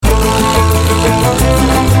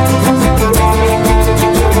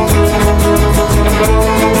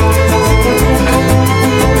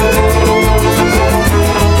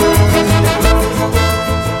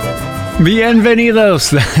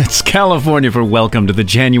Bienvenidos. That's California for welcome to the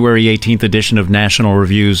January 18th edition of National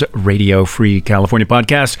Review's Radio Free California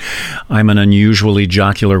podcast. I'm an unusually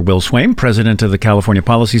jocular Will Swaim, president of the California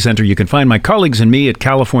Policy Center. You can find my colleagues and me at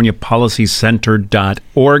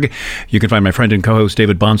californiapolicycenter.org. You can find my friend and co-host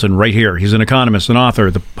David Bahnsen right here. He's an economist, an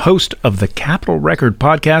author, the host of the Capital Record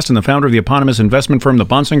podcast, and the founder of the eponymous investment firm, the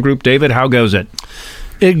Bahnsen Group. David, how goes it?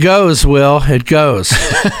 It goes, Will. It goes.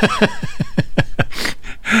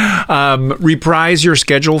 Reprise your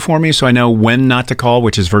schedule for me so I know when not to call,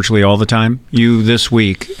 which is virtually all the time. You this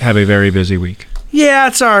week have a very busy week. Yeah,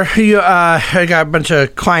 it's I got a bunch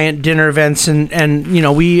of client dinner events and you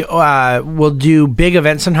know, we will do big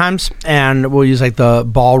events sometimes, and we'll use like the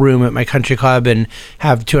ballroom at my country club and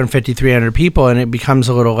have 250, 300 people, and it becomes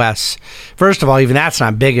a little less. First of all, even that's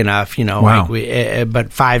not big enough, you know, wow.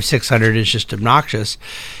 But 500, 600 is just obnoxious.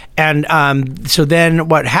 And so then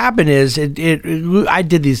what happened is I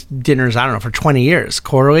did these dinners, I don't know, for 20 years,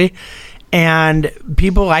 quarterly, and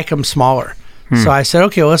people like them smaller. So I said,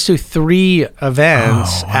 okay, well, let's do 3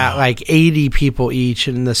 events at like 80 people each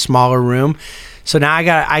in the smaller room. So now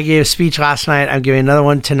I gave a speech last night. I'm giving another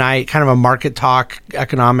one tonight, kind of a market talk,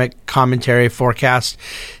 economic commentary, forecast.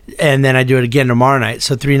 And then I do it again tomorrow night.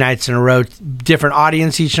 So 3 nights in a row, different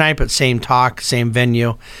audience each night, but same talk, same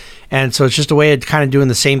venue. And so it's just a way of kind of doing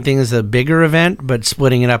the same thing as the bigger event, but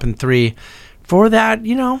splitting it up in 3 for that,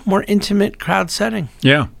 you know, more intimate crowd setting.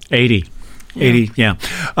 Yeah, 80. Yeah. 80, yeah.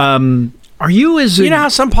 Are you you know how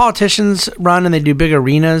some politicians run and they do big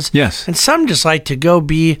arenas? Yes. And some just like to go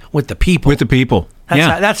be with the people. With the people.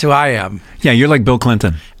 That's who I am. Yeah, you're like Bill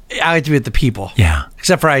Clinton. I like to be with the people. Yeah.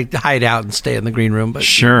 Except for I hide out and stay in the green room. But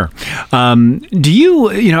sure. Do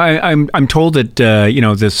you know, I'm told that, you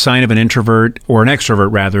know, the sign of an introvert or an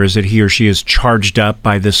extrovert, rather, is that he or she is charged up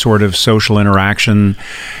by this sort of social interaction.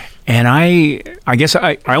 And I guess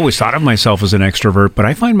I always thought of myself as an extrovert, but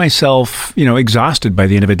I find myself, you know, exhausted by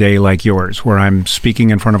the end of a day like yours, where I'm speaking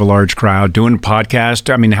in front of a large crowd, doing a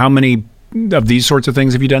podcast. I mean, how many of these sorts of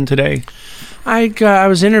things have you done today? I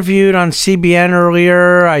was interviewed on CBN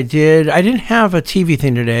earlier. I didn't have a TV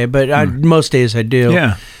thing today, but most days I do.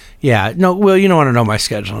 Yeah. Yeah. No, Will, you don't want to know my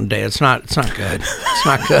schedule in a day. It's not good. It's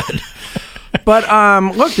not good. But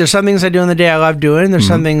look, there's some things I do in the day I love doing. There's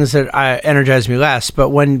some things that energize me less. But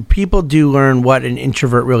when people do learn what an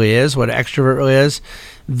introvert really is, what an extrovert really is,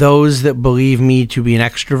 those that believe me to be an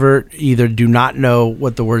extrovert either do not know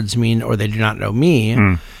what the words mean or they do not know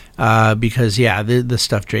me. Because the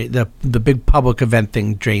stuff the big public event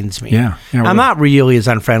thing drains me. Yeah, I'm not really as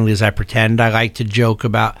unfriendly as I pretend. I like to joke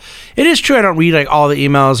about. It is true I don't read like all the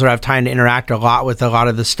emails or have time to interact a lot with a lot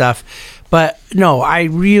of the stuff. But no, I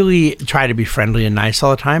really try to be friendly and nice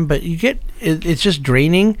all the time. But it's just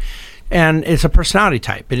draining, and it's a personality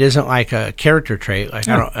type. It isn't like a character trait. Like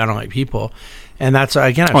I don't like people. And that's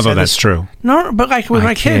again. Although that's true. No, but like with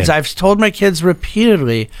my kids, I've told my kids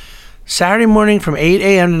repeatedly. Saturday morning from 8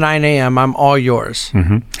 a.m. to 9 a.m., I'm all yours.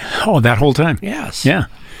 Mm-hmm. Oh, that whole time? Yes. Yeah.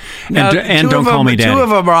 And don't call me daddy. 2 of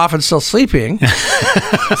them are often still sleeping.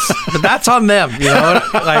 But that's on them, you know?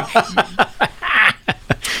 Like,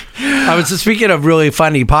 I was speaking of really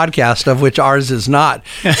funny podcast, of which ours is not.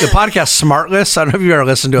 The podcast Smartless, I don't know if you've ever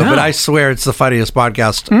listened to it, but I swear it's the funniest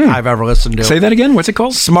podcast I've ever listened to. Say that again? What's it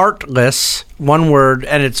called? Smartless, one word,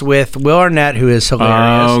 and it's with Will Arnett, who is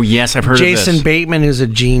hilarious. Oh, yes, I've heard of this. Jason Bateman, who's a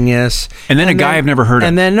genius. And then a guy I've never heard of.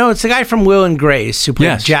 And then, no, it's the guy from Will and Grace, who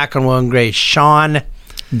played Jack on Will and Grace, Sean.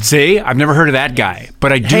 See, I've never heard of that guy,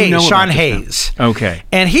 but I do know Sean about Hayes. Okay.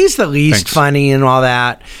 And he's the least funny and all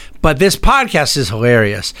that. But this podcast is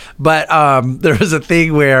hilarious. But there was a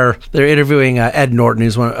thing where they're interviewing Ed Norton,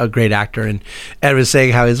 who's a great actor, and Ed was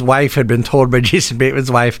saying how his wife had been told by Jason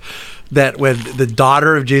Bateman's wife that when the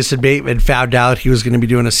daughter of Jason Bateman found out he was going to be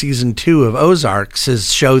doing a season 2 of Ozarks,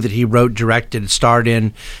 his show that he wrote, directed, starred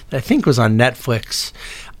in, that I think was on Netflix.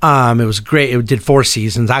 It was great. It did 4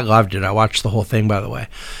 seasons. I loved it. I watched the whole thing, by the way.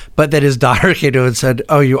 But then his daughter came to him and said,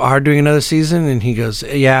 "Oh, you are doing another season?" And he goes,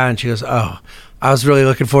 "Yeah." And she goes, "Oh, I was really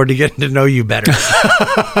looking forward to getting to know you better."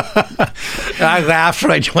 I laughed for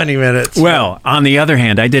like 20 minutes. Well, on the other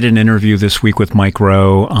hand, I did an interview this week with Mike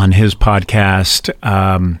Rowe on his podcast.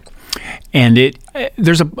 And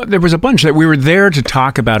there was a bunch that we were there to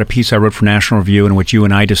talk about a piece I wrote for National Review in which you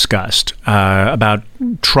and I discussed about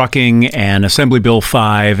trucking and Assembly Bill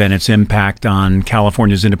 5 and its impact on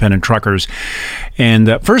California's independent truckers.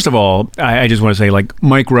 And first of all, I just want to say, like,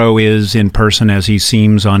 Mike Rowe is in person as he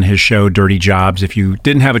seems on his show, Dirty Jobs. If you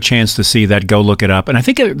didn't have a chance to see that, go look it up. And I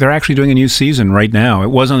think they're actually doing a new season right now.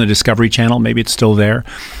 It was on the Discovery Channel. Maybe it's still there.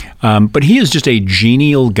 But he is just a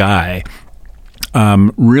genial guy.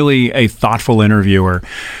 Really a thoughtful interviewer.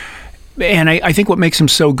 and I think what makes him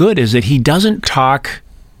so good is that he doesn't talk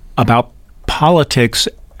about politics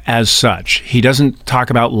as such. He doesn't talk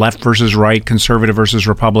about left versus right, conservative versus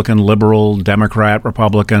Republican, liberal, Democrat,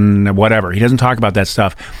 Republican, whatever. He doesn't talk about that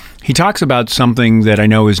stuff. He talks about something that I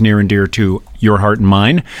know is near and dear to your heart and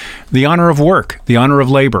mine, the honor of work, the honor of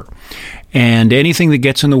labor. And anything that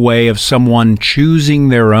gets in the way of someone choosing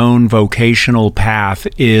their own vocational path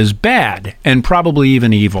is bad and probably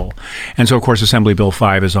even evil. And so, of course, Assembly Bill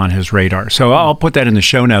 5 is on his radar. So I'll put that in the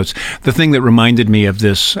show notes. The thing that reminded me of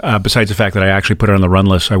this, besides the fact that I actually put it on the run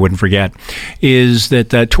list so I wouldn't forget, is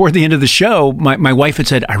that toward the end of the show, my wife had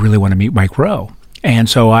said, I really want to meet Mike Rowe. And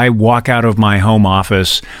so I walk out of my home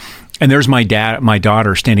office, and there's my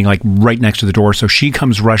daughter standing like right next to the door. So she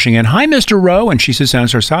comes rushing in. Hi, Mr. Rowe. And she sits down and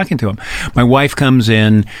starts talking to him. My wife comes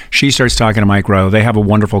in. She starts talking to Mike Rowe. They have a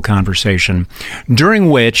wonderful conversation,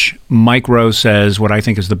 during which Mike Rowe says what I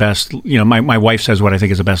think is the best. My wife says what I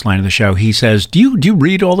think is the best line of the show. He says, do you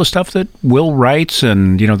read all the stuff that Will writes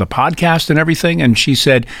and, the podcast and everything? And she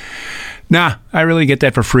said, nah, I really get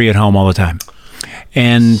that for free at home all the time.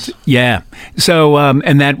 And yeah, so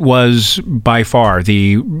and that was by far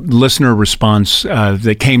the listener response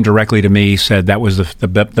that came directly to me. Said that was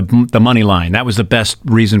the money line. That was the best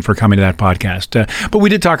reason for coming to that podcast. But we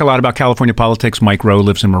did talk a lot about California politics. Mike Rowe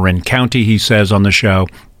lives in Marin County, he says on the show.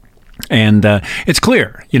 And it's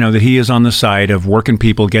clear, that he is on the side of working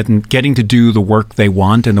people getting to do the work they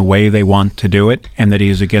want and the way they want to do it, and that he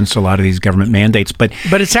is against a lot of these government mandates. But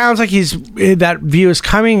it sounds like that view is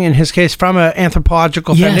coming in his case from an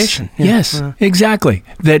anthropological foundation. Yes, exactly.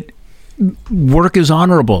 That work is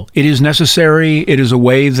honorable. It is necessary. It is a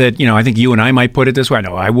way that I think you and I might put it this way. I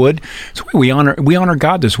know I would. So we honor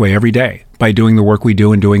God this way every day by doing the work we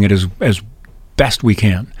do and doing it as best we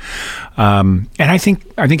can. And I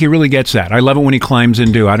think he really gets that. I love it when he climbs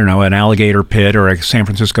into, I don't know, an alligator pit or a San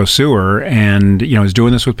Francisco sewer and, is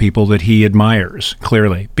doing this with people that he admires,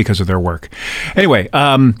 clearly, because of their work. Anyway,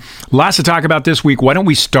 lots to talk about this week. Why don't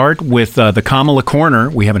we start with the Kamala Corner?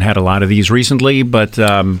 We haven't had a lot of these recently, but...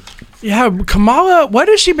 yeah, Kamala, what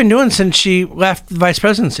has she been doing since she left the vice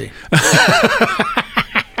presidency?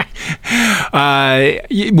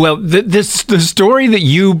 Well, the story that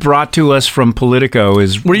you brought to us from Politico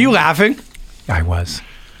is... Were you laughing? I was.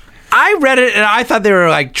 I read it and I thought they were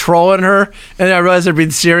like trolling her, and I realized they're being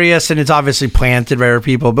serious, and it's obviously planted by her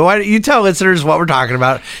people. But why don't you tell listeners what we're talking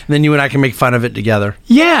about, and then you and I can make fun of it together?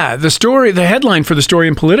 Yeah, the headline for the story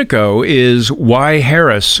in Politico is why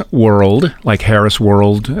Harris World, like Harris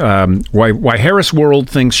World, why Harris World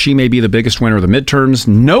thinks she may be the biggest winner of the midterms.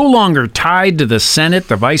 No longer tied to the Senate,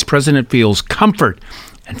 the vice president feels comfort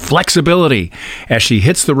and flexibility as she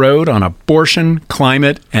hits the road on abortion,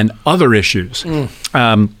 climate, and other issues.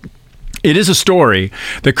 It is a story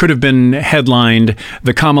that could have been headlined,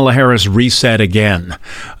 "The Kamala Harris Reset Again,"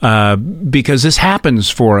 because this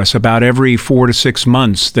happens for us about every 4 to 6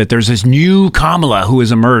 months, that there's this new Kamala who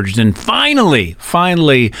has emerged. And finally,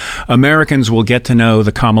 Americans will get to know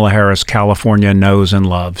the Kamala Harris California knows and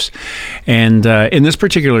loves. And in this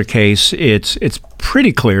particular case, it's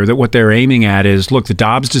pretty clear that what they're aiming at is, look, the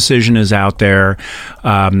Dobbs decision is out there.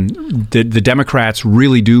 The Democrats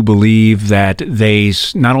really do believe that they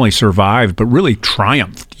not only survived, but really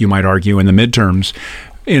triumphed, you might argue, in the midterms,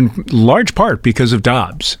 in large part because of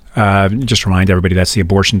Dobbs. Just remind everybody that's the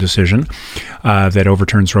abortion decision that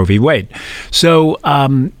overturns Roe v. Wade. So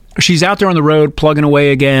she's out there on the road plugging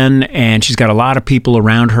away again, and she's got a lot of people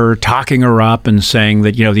around her talking her up and saying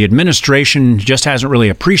that, the administration just hasn't really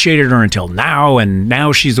appreciated her until now, and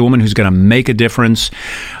now she's the woman who's going to make a difference.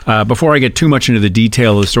 Before I get too much into the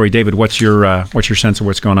detail of the story, David, what's your sense of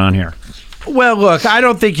what's going on here? Well, look, I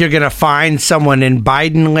don't think you're going to find someone in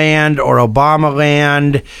Biden land or Obama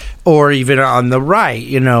land or even on the right,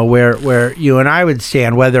 where you and I would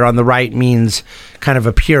stand, whether on the right means kind of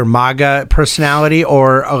a pure MAGA personality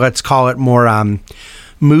or let's call it more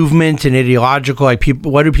movement and ideological. Like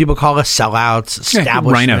what do people call us? Sellouts,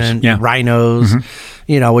 establishment, rhinos,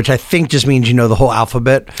 which I think just means the whole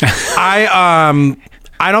alphabet.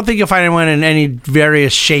 I don't think you'll find anyone in any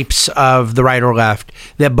various shapes of the right or left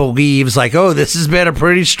that believes this has been a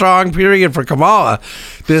pretty strong period for Kamala.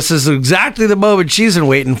 This is exactly the moment she's been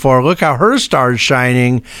waiting for. Look how her star's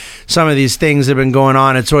shining. Some of these things have been going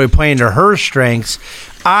on. It's really playing to her strengths.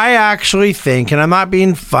 I actually think, and I'm not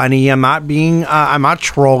being funny, I'm not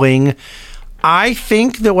trolling. I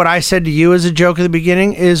think that what I said to you as a joke at the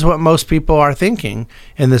beginning is what most people are thinking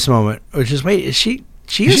in this moment, which is, wait, she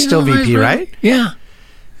is still VP, right? Yeah.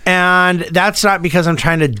 And that's not because I'm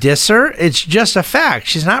trying to diss her. It's just a fact.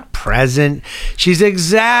 She's not present. She's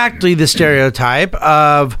exactly the stereotype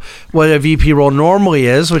of what a VP role normally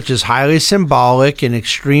is, which is highly symbolic and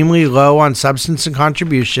extremely low on substance and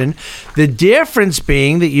contribution. The difference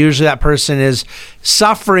being that usually that person is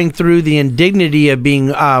suffering through the indignity of being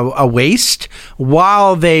a waste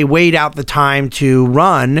while they wait out the time to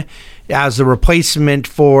run as the replacement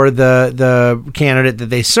for the candidate that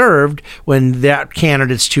they served when that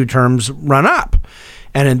candidate's 2 terms run up.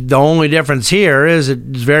 And the only difference here is it's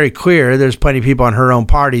very clear there's plenty of people in her own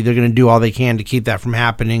party. They're going to do all they can to keep that from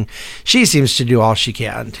happening. She seems to do all she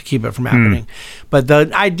can to keep it from happening. But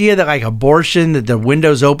the idea that like abortion, that the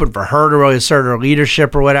window's open for her to really assert her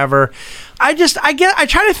leadership or whatever, I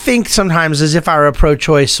try to think sometimes as if I were a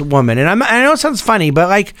pro-choice woman. And I know it sounds funny, but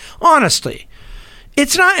like honestly,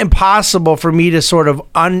 it's not impossible for me to sort of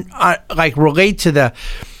relate to the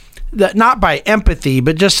not by empathy,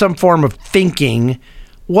 but just some form of thinking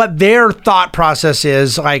what their thought process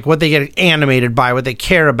is, like what they get animated by, what they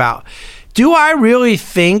care about. Do I really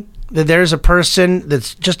think that there's a person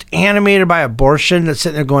that's just animated by abortion that's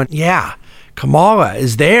sitting there going, yeah, Kamala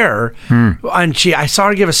is there, and I saw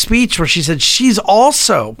her give a speech where she said she's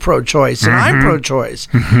also pro-choice and I'm pro-choice.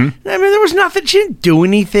 I mean, there was nothing. She didn't do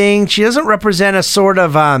anything. She doesn't represent a sort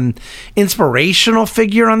of inspirational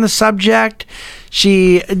figure on the subject.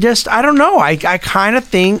 She just, I don't know. I kind of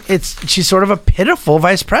think she's sort of a pitiful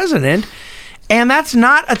vice president. And that's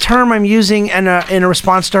not a term I'm using in a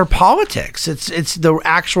response to her politics. It's the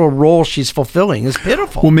actual role she's fulfilling is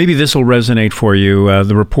pitiful. Well, maybe this will resonate for you.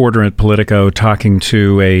 The reporter at Politico talking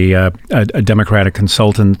to a Democratic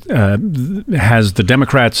consultant has the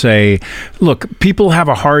Democrats say, look, people have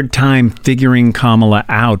a hard time figuring Kamala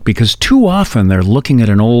out because too often they're looking at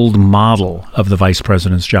an old model of the vice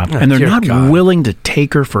president's job. And they're not willing to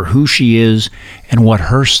take her for who she is and what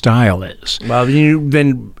her style is. Well,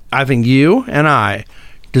 I think you and I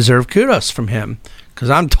deserve kudos from him because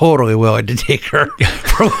I'm totally willing to take her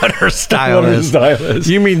for what her style is.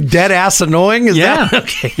 You mean dead ass annoying? Is that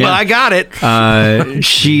okay? Yeah. Well, I got it.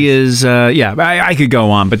 She is. I could go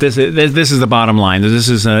on, but this is the bottom line. This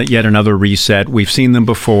is yet another reset. We've seen them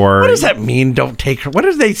before. What does that mean? Don't take her. What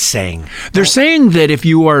are they saying? They're saying that if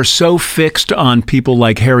you are so fixed on people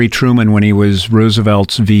like Harry Truman when he was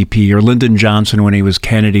Roosevelt's VP or Lyndon Johnson when he was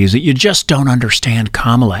Kennedy's, that you just don't understand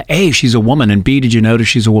Kamala. A, she's a woman, and B, did you notice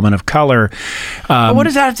she's a woman of color? What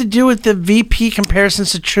does that have to do with the VP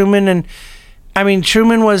comparisons to Truman? And I mean,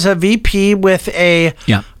 Truman was a VP with a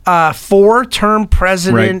 4-term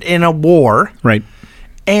president in a war. Right.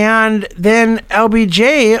 And then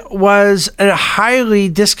LBJ was a highly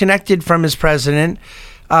disconnected from his president,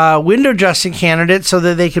 window dressing candidate so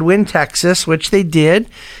that they could win Texas, which they did,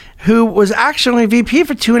 who was actually VP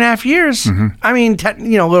for 2.5 years. I mean,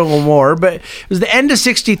 a little more, but it was the end of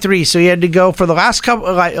 63. So he had to go for the last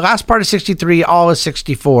part of 63, all of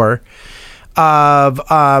 64 as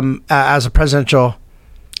a presidential.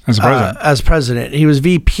 As president. He was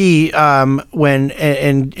VP when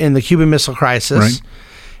in the Cuban Missile Crisis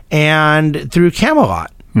and through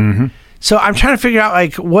Camelot. So I'm trying to figure out,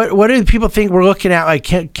 like, what do people think we're looking at, like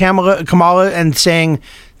Kamala, and saying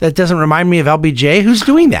that doesn't remind me of LBJ? Who's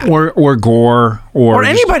doing that? Or Gore or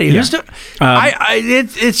anybody who's doing.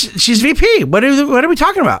 She's VP. What are we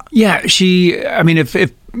talking about? Yeah, I mean, if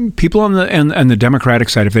people on the Democratic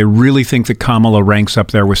side, if they really think that Kamala ranks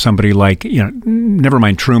up there with somebody like, never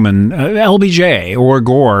mind Truman, LBJ or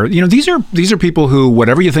Gore, these are people who,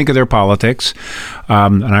 whatever you think of their politics,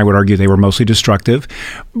 and I would argue they were mostly destructive,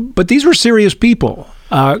 but these were serious people.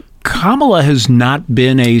 Kamala has not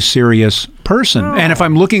been a serious person. Oh. And if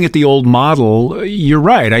I'm looking at the old model, you're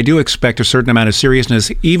right. I do expect a certain amount of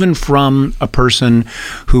seriousness, even from a person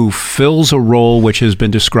who fills a role which has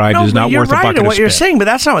been described as not worth a bucket of spit. You're right in what you're saying, but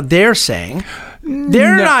that's not what they're saying.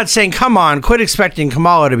 They're not saying, come on, quit expecting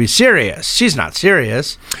Kamala to be serious. She's not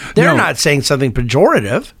serious. They're not saying something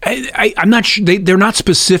pejorative. I'm not sure. They're not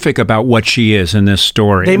specific about what she is in this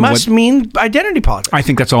story. They must mean identity politics. I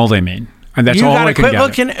think that's all they mean. And that's all I can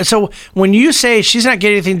get. So when you say she's not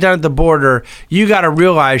getting anything done at the border, you got to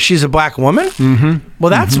realize she's a black woman? Well,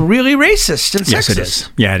 that's really racist and sexist. Yes, it is.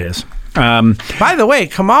 Yeah, it is. By the way,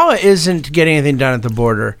 Kamala isn't getting anything done at the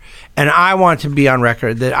border, and I want to be on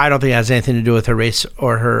record that I don't think it has anything to do with her race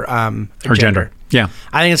or her gender. Yeah.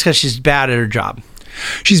 I think it's because she's bad at her job.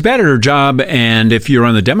 She's bad at her job, and if you're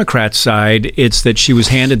on the Democrat side, it's that she was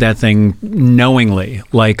handed that thing knowingly,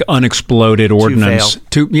 like unexploded ordnance.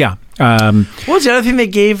 What was the other thing they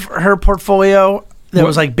gave her portfolio that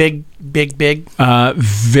was like big Big?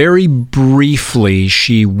 Very briefly,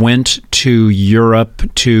 she went to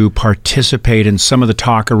Europe to participate in some of the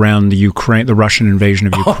talk around the Russian invasion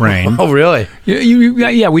of Ukraine. Oh, really?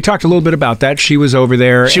 Yeah, we talked a little bit about that. She was over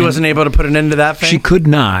there. She wasn't able to put an end to that thing? She could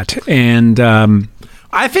not. And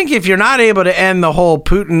I think if you're not able to end the whole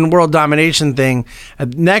Putin world domination thing,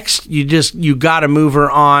 next you got to move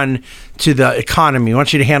her on to the economy. I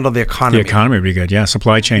want you to handle the economy. The economy would be good. Yeah,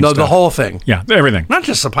 supply chain No, stuff. the whole thing. Yeah, everything. Not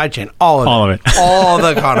just supply chain, all of it. All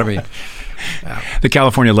the economy. The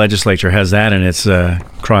California legislature has that in its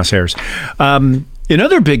crosshairs. In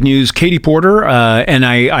other big news, Katie Porter, and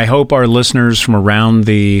I hope our listeners from around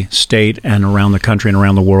the state and around the country and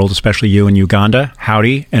around the world, especially you in Uganda,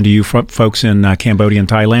 howdy, and to you folks in Cambodia and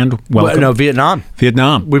Thailand, welcome. No, Vietnam.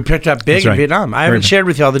 Vietnam. We picked up big in Vietnam. I haven't shared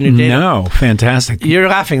with you all the new data. No, fantastic. You're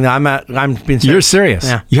laughing, though. I'm being serious. You're serious.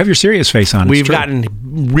 Yeah. You have your serious face on. We've gotten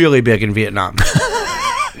really big in Vietnam.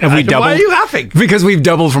 Have we doubled? Why are you laughing? Because we've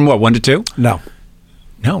doubled from what, 1 to 2? No.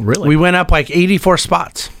 No, really? We went up like 84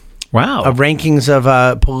 spots. Wow. Of rankings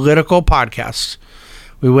of political podcasts.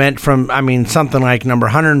 We went from, something like number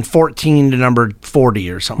 114 to number 40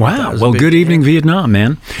 or something. Wow. Like that. Well, good evening, Vietnam,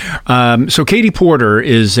 man. So Katie Porter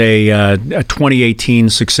is a 2018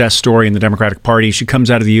 success story in the Democratic Party. She comes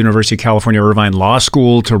out of the University of California, Irvine Law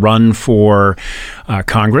School to run for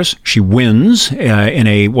Congress. She wins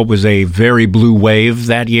in what was a very blue wave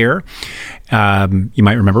that year. You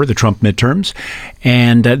might remember the Trump midterms,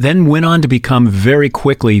 and then went on to become very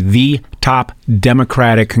quickly the top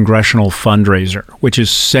Democratic congressional fundraiser, which is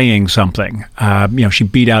saying something. She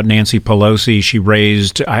beat out Nancy Pelosi. She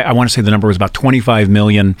raised, I want to say the number was about $25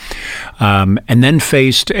 million, and then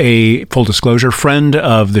faced a, full disclosure, friend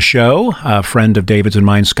of the show, a friend of David's and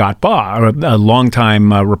mine, Scott Baugh, a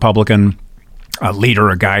longtime Republican leader,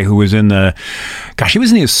 a guy who was he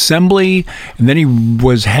was in the Assembly, and then he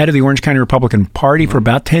was head of the Orange County Republican Party for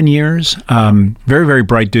about 10 years. Very, very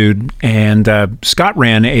bright dude. And Scott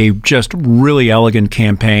ran a just really elegant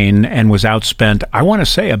campaign and was outspent, I want to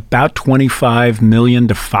say, about $25 million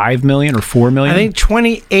to $5 million or $4 million. I think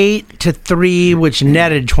 28 to 3, which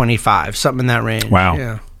netted 25, something in that range. Wow.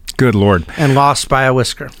 Yeah. Good Lord. And lost by a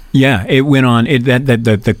whisker. Yeah, it went on.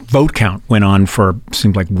 The vote count went on for,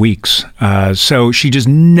 seemed like, weeks. So she just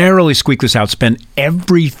narrowly squeaked this out, spent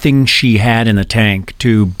everything she had in the tank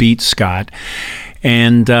to beat Scott.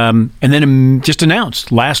 And then just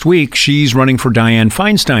announced last week she's running for Dianne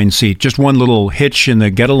Feinstein's seat. Just one little hitch in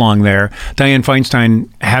the get-along there. Dianne Feinstein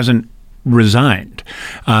hasn't resigned.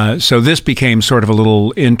 So this became sort of a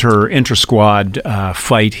little inter-squad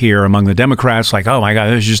fight here among the Democrats. Like, oh my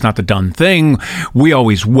God, this is just not the done thing. We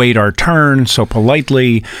always wait our turn so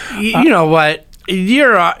politely. You know what?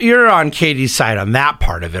 You're on Katie's side on that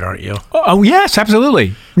part of it, aren't you? Oh yes,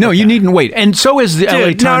 absolutely. No, okay. You needn't wait. And so is the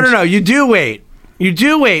LA Times. No. You do wait. You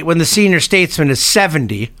do wait when the senior statesman is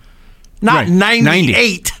 70, not 98.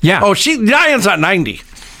 90. Yeah. Oh, Diane's not 90.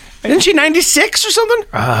 Isn't she 96 or something?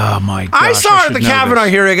 Oh, my gosh. I saw her at the Kavanaugh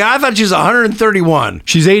hearing. I thought she was 131.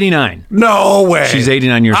 She's 89. No way. She's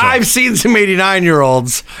 89 years old. I've seen some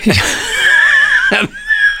 89-year-olds.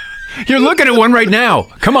 You're looking at one right now.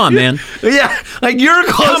 Come on, man. Yeah, like you're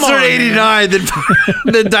closer to 89 than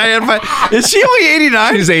Dianne. Is she only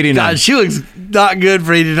 89? She's 89. God, she looks not good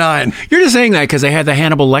for 89. You're just saying that because they had the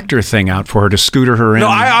Hannibal Lecter thing out for her to scooter her in. No,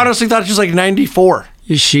 I honestly thought she was like 94.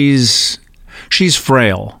 She's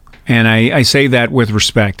frail. And I say that with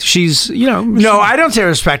respect. She's, No, I don't say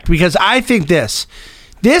respect because I think this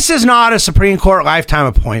is not a Supreme Court lifetime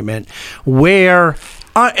appointment where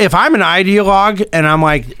if I'm an ideologue and I'm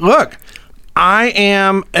like, look, I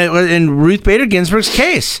am in Ruth Bader Ginsburg's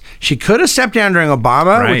case. She could have stepped down during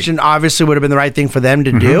Obama, right, which obviously would have been the right thing for them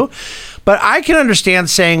to do. But I can understand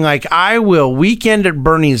saying, like, I will weekend at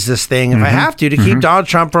Bernie's this thing if I have to keep Donald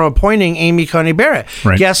Trump from appointing Amy Coney Barrett.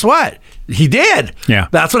 Right. Guess what? He did. Yeah.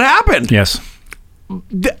 That's what happened. Yes.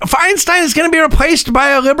 Feinstein is going to be replaced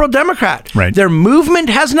by a liberal Democrat. Right. Their movement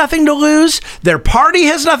has nothing to lose. Their party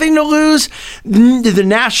has nothing to lose. The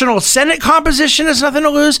National Senate composition has nothing to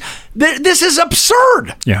lose. This is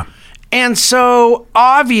absurd. Yeah. And so,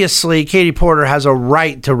 obviously, Katie Porter has a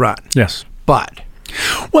right to run. Yes. But...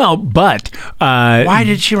 why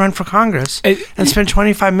did she run for Congress and spend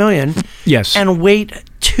 $25 million? Yes. And wait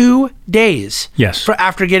 2 days? Yes.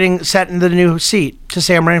 After getting set in the new seat to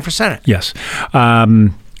say I'm running for Senate? Yes.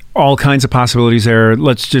 All kinds of possibilities there.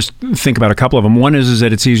 Let's just think about a couple of them. One is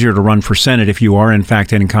that it's easier to run for Senate if you are in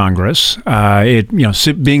fact in Congress.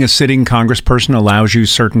 Being a sitting Congressperson allows you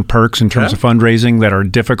certain perks in terms of fundraising that are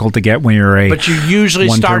difficult to get when you're a. But you usually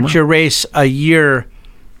start your race a year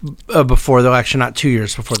before the election, not 2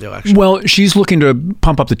 years before the election. Well, she's looking to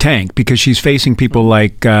pump up the tank because she's facing people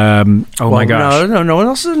like, my gosh. No one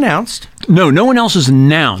else is announced. No one else is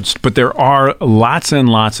announced, but there are lots and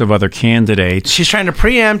lots of other candidates. She's trying to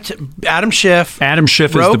preempt Adam Schiff. Adam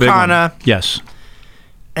Schiff is the big one. Yes.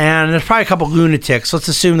 And there's probably a couple lunatics. Let's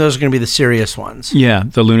assume those are going to be the serious ones. Yeah,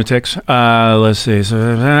 the lunatics. Let's see.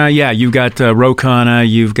 So, you've got Ro Khanna.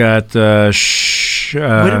 You've got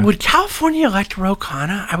would California elect Ro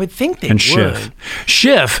Khanna? I would think they would.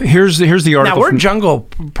 Schiff. Here's the article. Now we're jungle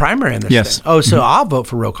primary in this. Yes. thing. Oh, so I'll vote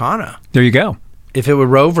for Ro Khanna. There you go. If it were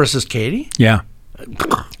Roe versus Katie. Yeah.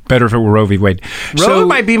 Better if it were Roe v. Wade. Roe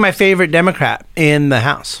might be my favorite Democrat in the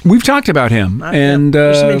House. We've talked about him, and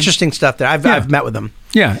there's some interesting stuff there. I've met with him.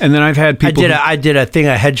 Yeah, and then I've had people. I did a thing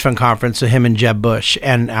at a hedge fund conference with him and Jeb Bush,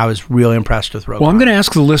 and I was really impressed with Ro Khanna. Well, I'm going to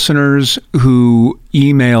ask the listeners who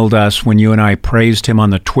emailed us when you and I praised him on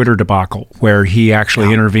the Twitter debacle, where he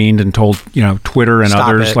actually intervened and told Twitter and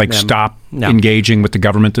others stop engaging with the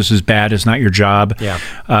government. This is bad. It's not your job.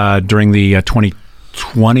 Yeah. During the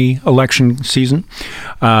 2020 election season.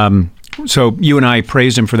 So you and I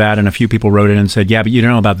praised him for that, and a few people wrote in and said, yeah, but you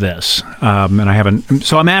don't know about this. And I haven't.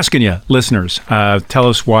 So I'm asking you, listeners, tell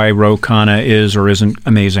us why Ro Khanna is or isn't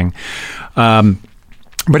amazing.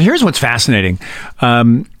 But here's what's fascinating.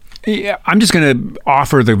 I'm just going to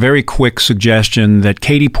offer the very quick suggestion that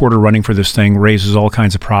Katie Porter running for this thing raises all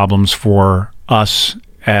kinds of problems for us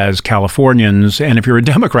as Californians, and if you're a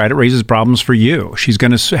Democrat, it raises problems for you. She's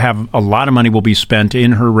going to have a lot of money will be spent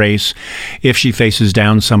in her race if she faces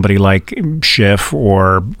down somebody like Schiff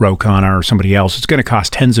or Ro Khanna or somebody else. It's going to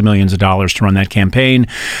cost tens of millions of dollars to run that campaign.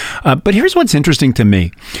 But here's what's interesting to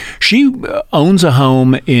me. She owns a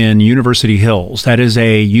home in University Hills. That is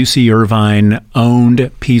a UC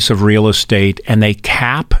Irvine-owned piece of real estate, and they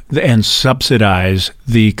cap and subsidize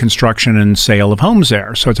the construction and sale of homes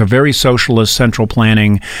there. So it's a very socialist central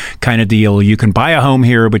planning kind of deal. You can buy a home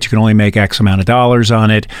here, but you can only make X amount of dollars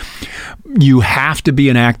on it. You have to be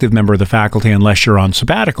an active member of the faculty unless you're on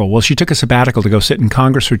sabbatical. Well, she took a sabbatical to go sit in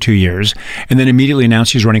Congress for 2 years and then immediately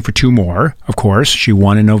announced she's running for 2 more. Of course, she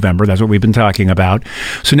won in November. That's what we've been talking about.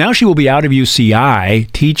 So now she will be out of UCI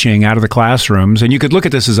teaching out of the classrooms. And you could look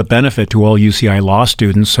at this as a benefit to all UCI law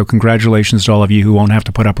students. So congratulations to all of you who won't have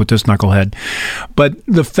to put up with this knucklehead. But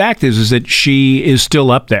the fact is that she is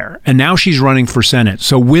still up there. And now she's running for Senate.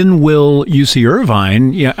 So when will UC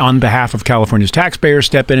Irvine, on behalf of California's taxpayers,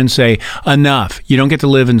 step in and say, enough. You don't get to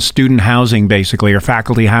live in student housing, basically, or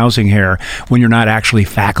faculty housing here when you're not actually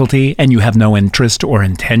faculty and you have no interest or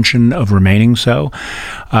intention of remaining so.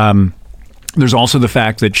 There's also the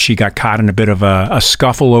fact that she got caught in a bit of a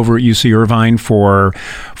scuffle over at UC Irvine for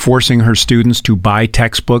forcing her students to buy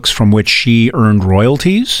textbooks from which she earned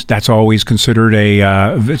royalties. That's always considered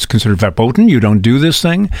it's considered verboten. You don't do this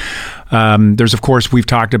thing. There's, of course, we've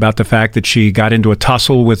talked about the fact that she got into a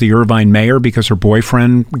tussle with the Irvine mayor because her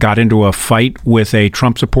boyfriend got into a fight with a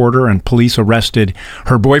Trump supporter and police arrested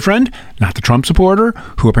her boyfriend, not the Trump supporter,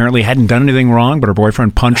 who apparently hadn't done anything wrong, but her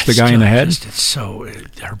boyfriend punched the guy in the head.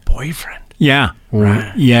 Her boyfriend. Yeah.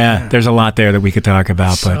 Right. Yeah. There's a lot there that we could talk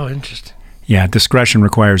about. So interesting. Yeah. Discretion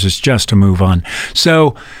requires us just to move on.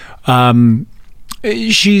 So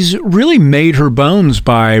she's really made her bones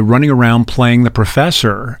by running around playing the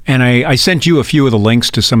professor. And I sent you a few of the links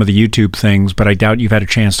to some of the YouTube things, but I doubt you've had a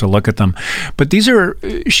chance to look at them. But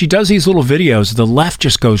she does these little videos the left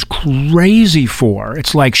just goes crazy for.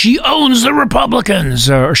 It's like she owns the Republicans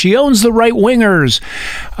or she owns the right wingers.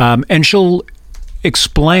 And she'll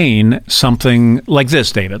explain something like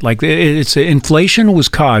this, David. Like inflation was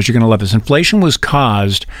caused, you're going to love this, inflation was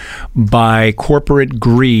caused by corporate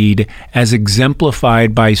greed as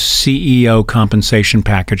exemplified by CEO compensation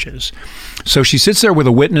packages. So she sits there with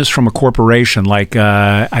a witness from a corporation, like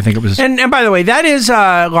I think it was... And by the way, that is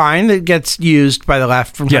a line that gets used by the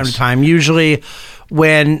left from time to time, usually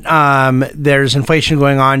when there's inflation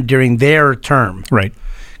going on during their term. Right.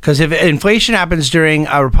 Because if inflation happens during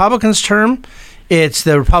a Republican's term, it's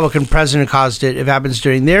the Republican president who caused it. If it happens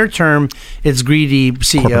during their term, it's greedy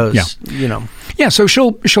CEOs. Yeah, so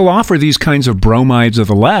she'll offer these kinds of bromides of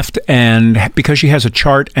the left, and because she has a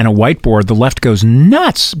chart and a whiteboard, the left goes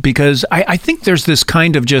nuts because I think there's this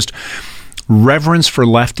kind of just reverence for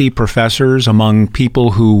lefty professors among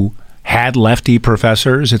people who had lefty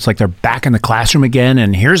professors. It's like they're back in the classroom again,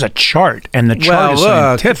 and here's a chart, and the chart is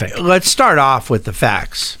scientific. Let's start off with the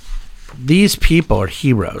facts. These people are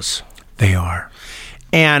heroes. They are.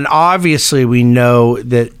 And obviously we know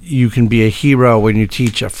that you can be a hero when you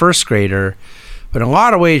teach a first grader, but in a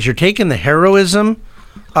lot of ways you're taking the heroism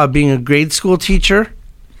of being a grade school teacher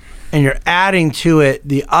and you're adding to it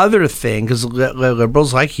the other thing, because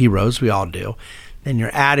liberals like heroes, we all do, then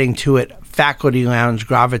you're adding to it faculty lounge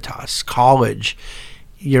gravitas, college.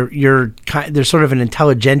 There's sort of an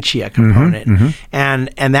intelligentsia component,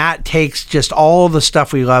 and that takes just all the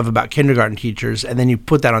stuff we love about kindergarten teachers, and then you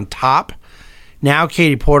put that on top. Now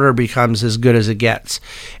Katie Porter becomes as good as it gets.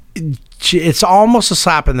 It's almost a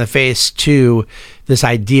slap in the face to this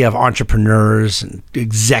idea of entrepreneurs and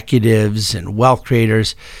executives and wealth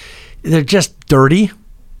creators. They're just dirty.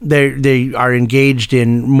 They are engaged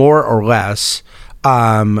in more or less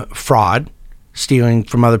fraud, stealing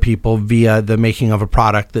from other people via the making of a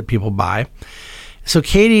product that people buy. So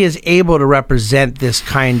Katie is able to represent this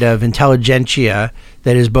kind of intelligentsia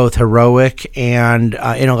that is both heroic and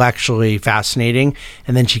intellectually fascinating,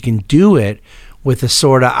 and then she can do it with a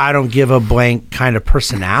sort of I don't give a blank kind of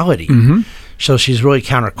personality. So she's really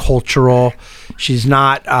countercultural. She's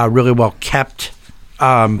not really well kept.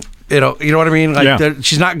 You know what I mean? Like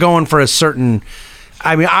she's not going for a certain.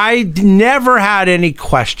 I mean, I never had any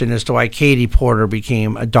question as to why Katie Porter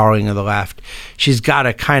became a darling of the left. She's got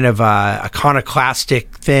a kind of a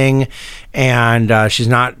iconoclastic thing, and she's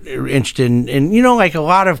not interested in, you know, like a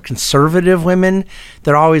lot of conservative women,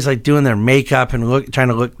 they're always like doing their makeup and trying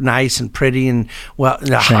to look nice and pretty. And well,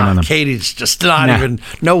 Katie's just not even,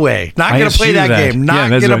 no way. Not going to play that game. Not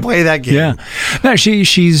going to play that game. Yeah. No,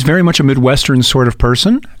 she's very much a Midwestern sort of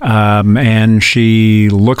person, and she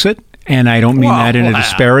looks it. And I don't mean that in a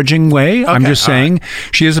disparaging way. Okay, I'm just saying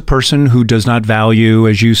she is a person who does not value,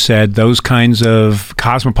 as you said, those kinds of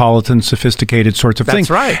cosmopolitan, sophisticated sorts of things.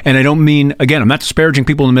 That's right. And I don't mean, again, I'm not disparaging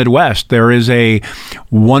people in the Midwest. There is a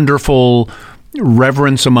wonderful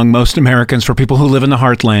reverence among most Americans for people who live in the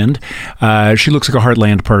heartland. She looks like a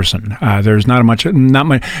heartland person. There's not much.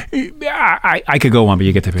 I could go on, but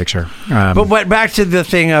you get the picture. But back to the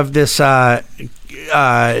thing of this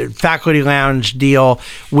faculty lounge deal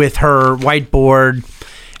with her whiteboard,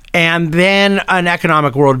 and then an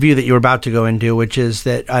economic worldview that you were about to go into, which is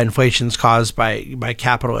that inflation is caused by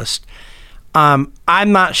capitalists. I'm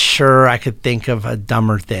not sure I could think of a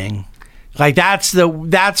dumber thing. Like that's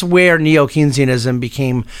where neo-Keynesianism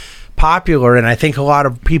became popular, and I think a lot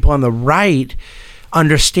of people on the right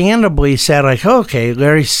understandably said, like, okay,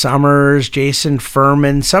 Larry Summers, Jason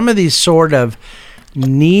Furman, some of these sort of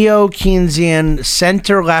neo-Keynesian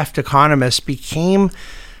center-left economists became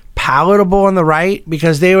palatable on the right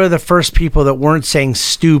because they were the first people that weren't saying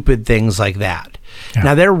stupid things like that. Yeah.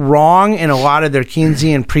 Now, they're wrong in a lot of their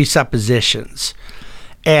Keynesian presuppositions,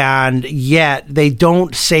 and yet they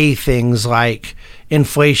don't say things like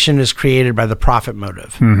inflation is created by the profit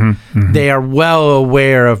motive. They are well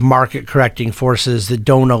aware of market correcting forces that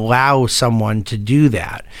don't allow someone to do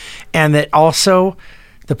that. And that also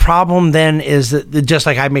the problem then is that, just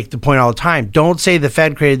like I make the point all the time, don't say the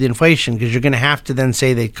Fed created the inflation, because you're going to have to then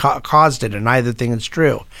say they caused it, and neither thing is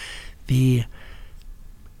true. The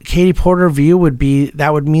Katie Porter view would be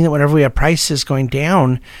that would mean that whenever we have prices going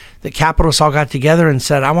down, the capitalists all got together and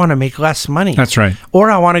said, I want to make less money. That's right. Or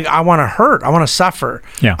I want to hurt. I want to suffer.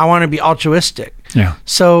 Yeah. I want to be altruistic. Yeah.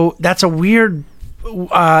 So that's a weird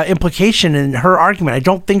implication in her argument. I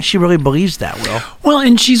don't think she really believes that, Will. Well,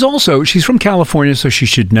 and she's from California, so she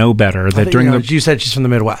should know better that you said she's from the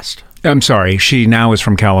Midwest. I'm sorry. She now is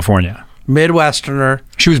from California. Midwesterner.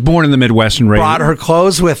 She was born in the Midwest and raised. Brought her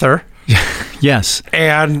clothes with her. Yes.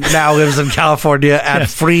 And now lives in California at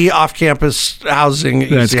free off-campus housing.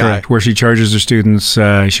 That's correct, where she charges her students,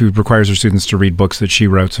 she requires her students to read books that she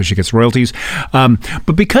wrote, so she gets royalties.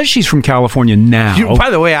 But because she's from California now... By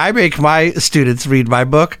the way, I make my students read my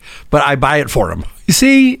book, but I buy it for them. You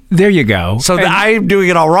see, there you go. So I'm doing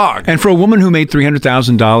it all wrong. And for a woman who made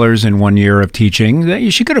 $300,000 in 1 year of teaching,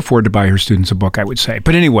 she could afford to buy her students a book, I would say.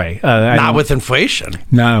 But anyway... not with inflation.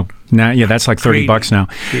 No. Yeah, that's like $30 now.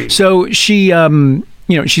 So she...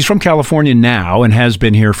 she's from California now and has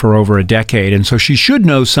been here for over a decade. And so she should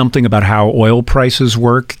know something about how oil prices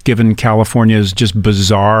work, given California's just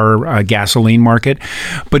bizarre gasoline market.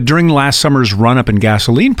 But during last summer's run-up in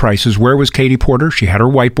gasoline prices, where was Katie Porter? She had her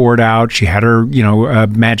whiteboard out. She had her,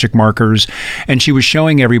 magic markers. And she was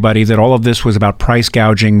showing everybody that all of this was about price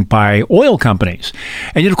gouging by oil companies.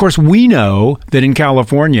 And yet, of course, we know that in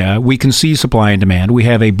California, we can see supply and demand. We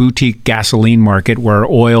have a boutique gasoline market where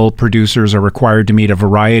oil producers are required to meet a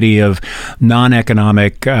variety of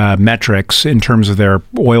non-economic metrics in terms of their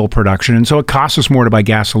oil production. And so it costs us more to buy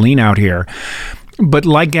gasoline out here. But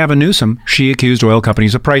like Gavin Newsom, she accused oil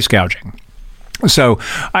companies of price gouging. So,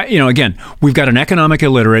 again, we've got an economic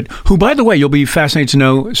illiterate who, by the way, you'll be fascinated to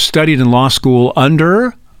know, studied in law school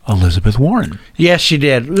under Elizabeth Warren. Yes, she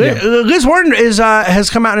did. Liz Warren has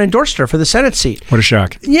come out and endorsed her for the Senate seat. What a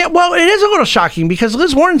shock. Yeah, well, it is a little shocking because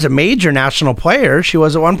Liz Warren's a major national player. She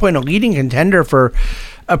was at one point a leading contender for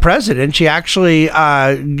a president. She actually,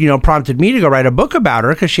 prompted me to go write a book about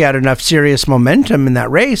her because she had enough serious momentum in that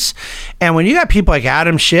race. And when you got people like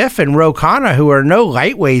Adam Schiff and Ro Khanna, who are no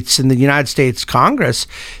lightweights in the United States Congress,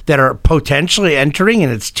 that are potentially entering,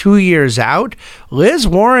 and it's 2 years out, Liz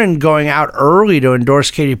Warren going out early to endorse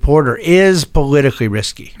Katie Porter is politically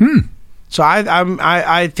risky. So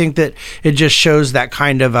I think that it just shows that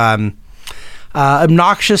kind of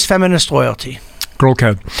obnoxious feminist loyalty. Girl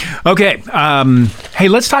code. Okay. Hey,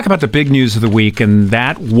 let's talk about the big news of the week, and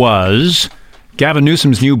that was Gavin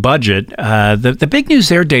Newsom's new budget. The big news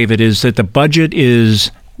there, David, is that the budget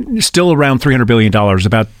is still around $300 billion,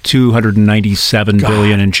 about $297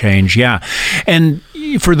 billion and change. Yeah. And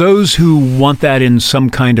for those who want that in some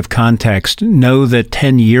kind of context, know that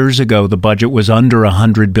 10 years ago, the budget was under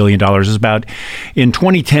 $100 billion. It was about, in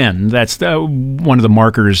 2010, that's one of the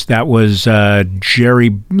markers. That was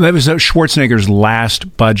Schwarzenegger's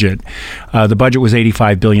last budget. The budget was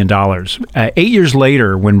 $85 billion. 8 years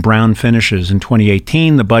later, when Brown finishes in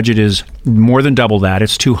 2018, the budget is more than double that.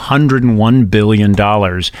 It's $201 billion.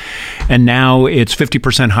 And now it's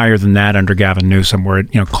 50% higher than that under Gavin Newsom. We're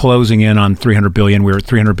closing in on $300 billion. We were at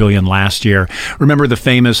 $300 billion last year. Remember the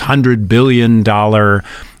famous $100 billion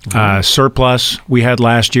surplus we had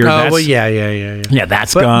last year? Yeah,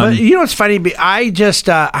 that's gone. But you know what's funny? I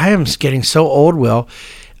am getting so old, Will.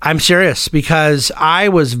 I'm serious because I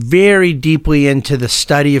was very deeply into the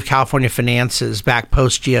study of California finances back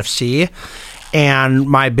post GFC. And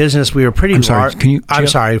my business, we were pretty large.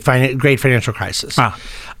 Great financial crisis.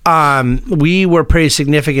 We were pretty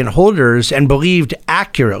significant holders and believed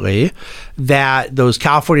accurately that those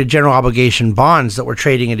California general obligation bonds that were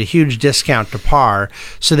trading at a huge discount to par,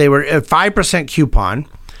 so they were a 5% coupon,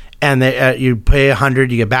 and you pay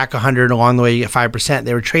 $100, you get back $100, along the way you get 5%.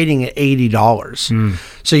 They were trading at $80.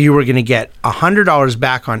 So you were going to get $100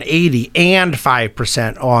 back on 80 and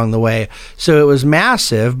 5% along the way. So it was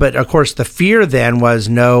massive, but of course the fear then was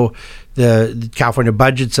the California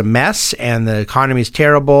budget's a mess and the economy's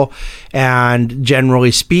terrible. And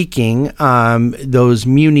generally speaking, those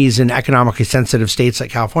munis in economically sensitive states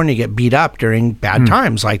like California get beat up during bad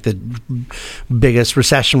times, like the biggest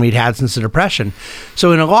recession we'd had since the Depression.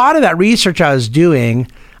 So in a lot of that research I was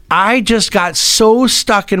doing, I just got so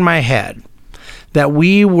stuck in my head that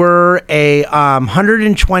we were a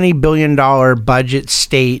 $120 billion budget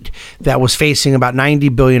state that was facing about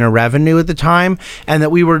 $90 billion of revenue at the time, and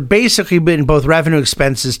that we were basically in both revenue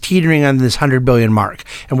expenses teetering on this $100 billion mark.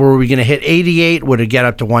 And were we going to hit 88? Would it get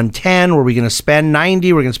up to 110? Were we going to spend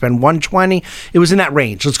 90? Were we going to spend 120? It was in that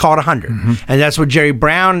range. Let's call it 100. And that's what Jerry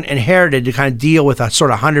Brown inherited to kind of deal with a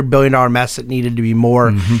sort of $100 billion mess that needed to be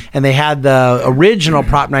more. And they had the original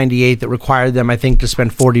Prop 98 that required them, I think, to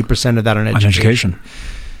spend 40% of that on education. And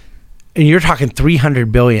you're talking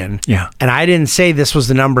 $300 billion. Yeah. And I didn't say this was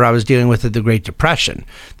the number I was dealing with at the Great Depression.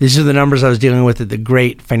 These are the numbers I was dealing with at the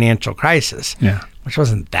Great Financial Crisis. Yeah. Which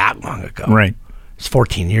wasn't that long ago. Right. It's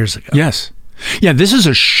 14 years ago. Yes. Yeah, this is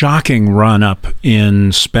a shocking run up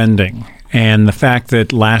in spending. And the fact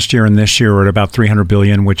that last year and this year are at about $300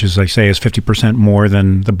 billion, which, as I say, is 50% more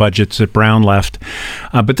than the budgets that Brown left.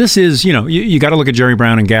 But this is, you got to look at Jerry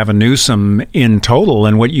Brown and Gavin Newsom in total,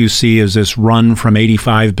 and what you see is this run from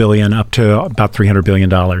 $85 billion up to about $300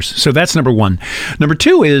 billion. So that's number one. Number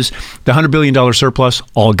two is the $100 billion surplus,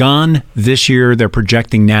 all gone. This year, they're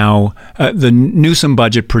projecting now, the Newsom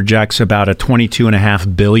budget projects about a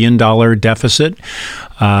 $22.5 billion deficit.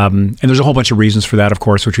 And there's a whole bunch of reasons for that, of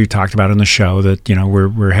course, which we've talked about in the show, that,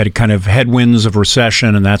 we're headed kind of headwinds of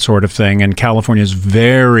recession and that sort of thing. And California is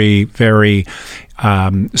very, very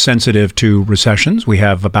sensitive to recessions. We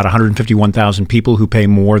have about 151,000 people who pay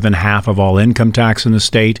more than half of all income tax in the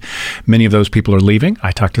state. Many of those people are leaving.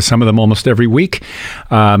 I talk to some of them almost every week.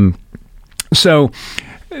 So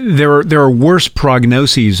there are worse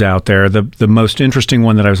prognoses out there. The most interesting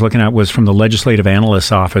one that I was looking at was from the Legislative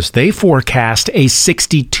Analyst's Office. They forecast a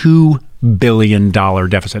 $62 billion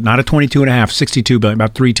deficit, not a 22.5, 62 billion,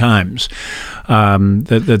 about 3 times the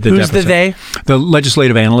Who's deficit. the they? The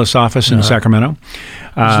Legislative Analyst's Office in Sacramento.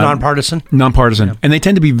 It's nonpartisan? Nonpartisan. Yeah. And they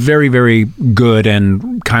tend to be very, very good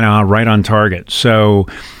and kind of right on target. So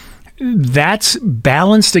that's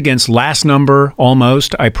balanced against last number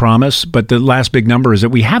almost, I promise, but the last big number is that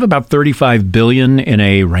we have about $35 billion in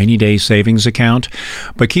a rainy day savings account.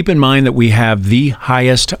 But keep in mind that we have the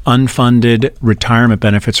highest unfunded retirement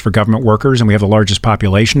benefits for government workers, and we have the largest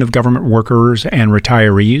population of government workers and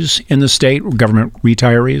retirees in the state, government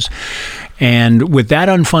retirees. And with that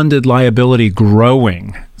unfunded liability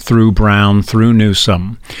growing through Brown, through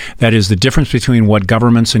Newsom, that is the difference between what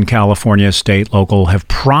governments in California, state, local, have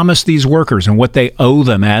promised these workers and what they owe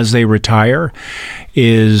them as they retire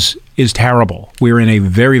is terrible. We're in a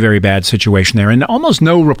very, very bad situation there. And almost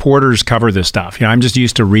no reporters cover this stuff. I'm just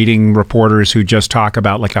used to reading reporters who just talk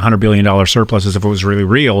about like $100 billion surplus as if it was really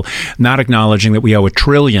real, not acknowledging that we owe $1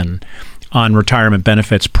 trillion on retirement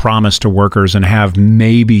benefits promised to workers and have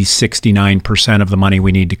maybe 69% of the money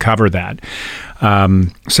we need to cover that.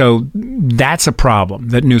 So that's a problem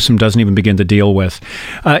that Newsom doesn't even begin to deal with.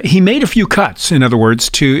 He made a few cuts, in other words,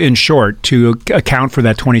 in short, to account for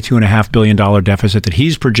that $22.5 billion deficit that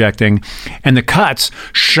he's projecting. And the cuts,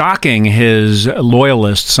 shocking his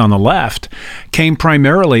loyalists on the left, came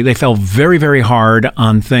primarily, they fell very, very hard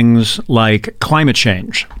on things like climate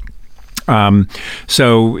change.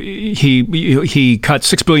 So he cut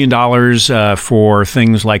 $6 billion for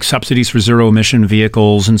things like subsidies for zero emission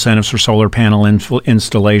vehicles, incentives for solar panel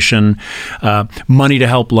installation, money to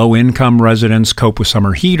help low income residents cope with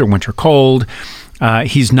summer heat or winter cold.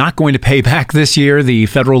 He's not going to pay back this year the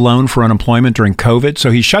federal loan for unemployment during COVID.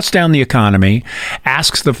 So he shuts down the economy,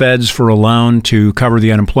 asks the feds for a loan to cover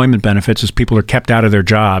the unemployment benefits as people are kept out of their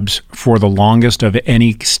jobs for the longest of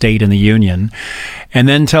any state in the union, and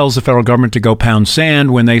then tells the federal government to go pound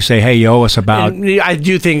sand when they say, hey, you owe us about... And I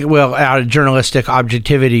do think, well, out of journalistic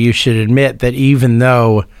objectivity, you should admit that even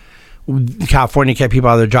though California kept people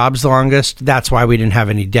out of their jobs the longest, that's why we didn't have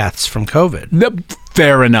any deaths from COVID.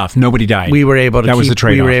 Fair enough. Nobody died. We were able to that was the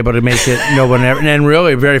trade-off. We were able to make it. No one ever, and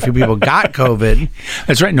really, very few people got COVID.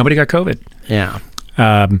 That's right. Nobody got COVID. Yeah.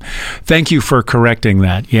 Thank you for correcting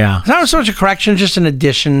that. Yeah. It's not so much a correction, just an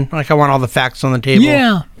addition. Like I want all the facts on the table.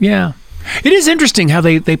 Yeah. It is interesting how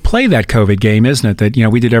they play that COVID game, isn't it?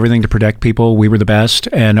 That, we did everything to protect people. We were the best.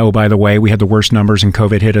 And, oh, by the way, we had the worst numbers and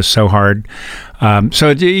COVID hit us so hard.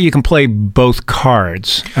 So you can play both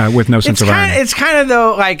cards with no sense of irony. It's kind of,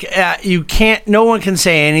 though, like no one can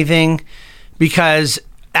say anything because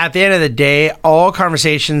at the end of the day, all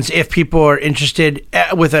conversations, if people are interested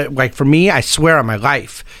like for me, I swear on my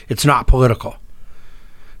life, it's not political.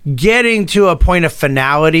 Getting to a point of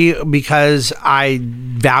finality because I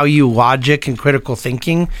value logic and critical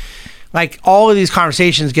thinking. Like all of these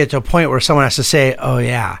conversations get to a point where someone has to say, oh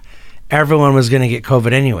yeah, everyone was going to get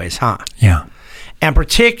COVID anyways, huh? Yeah. And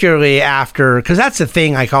particularly after, because that's the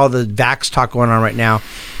thing, like all the vax talk going on right now,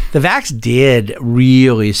 the vax did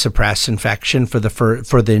really suppress infection for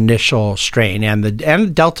the initial strain and the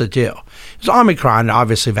Delta too. It was Omicron.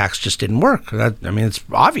 Obviously, vax just didn't work. It's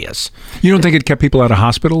obvious. You don't think it kept people out of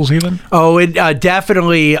hospitals even? Oh, it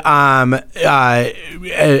definitely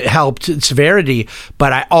helped severity,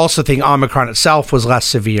 but I also think Omicron itself was less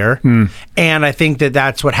severe. And I think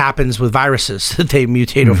that's what happens with viruses, that they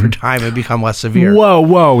mutate over time and become less severe.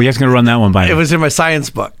 Whoa. You guys going to run that one by me. It was in my science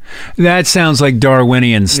book. That sounds like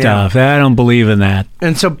Darwinian stuff. Yeah. I don't believe in that.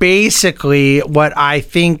 And so basically what I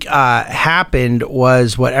think happened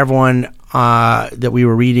was what everyone that we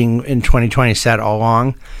were reading in 2020 said all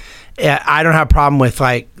along. I don't have a problem with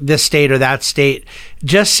like this state or that state.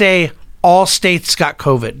 Just say all states got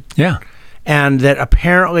COVID. Yeah. And that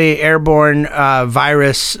apparently airborne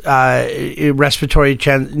virus, respiratory,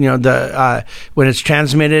 when it's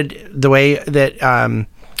transmitted the way that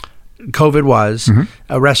COVID was,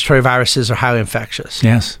 respiratory viruses are highly infectious.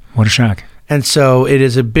 Yes. What a shock. And so it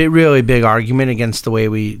is a really big argument against the way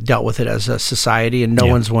we dealt with it as a society, and no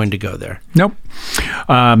one's willing to go there. Nope.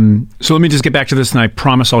 So let me just get back to this, and I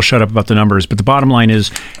promise I'll shut up about the numbers. But the bottom line is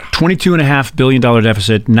 $22.5 billion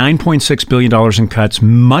deficit, $9.6 billion in cuts,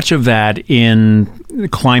 much of that in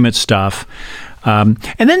climate stuff. And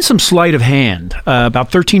then some sleight of hand, about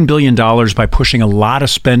 $13 billion by pushing a lot of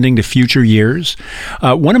spending to future years.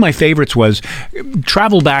 One of my favorites was,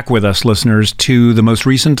 travel back with us, listeners, to the most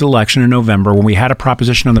recent election in November when we had a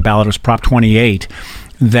proposition on the ballot. It was Prop 28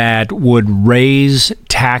 that would raise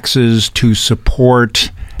taxes to support,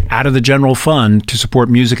 out of the general fund, to support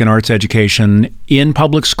music and arts education in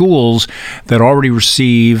public schools that already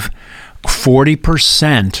receive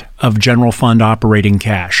 40% of general fund operating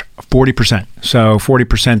cash. 40%. So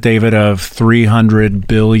 40%, David, of $300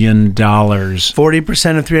 billion.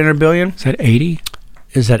 40% of $300 billion? Is that 80?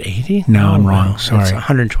 Is that 80? No, I'm wrong. Sorry. It's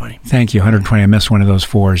 120. Thank you. 120. I missed one of those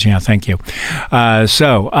fours. Yeah, thank you.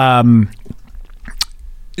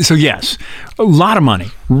 So yes, a lot of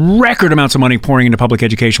money, record amounts of money pouring into public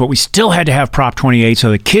education, but we still had to have Prop 28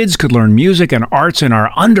 so that kids could learn music and arts in our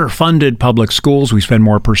underfunded public schools. We spend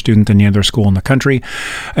more per student than any other school in the country,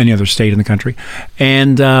 any other state in the country.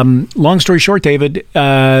 And long story short, David,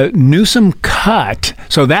 Newsom cut,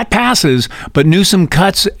 so that passes, but Newsom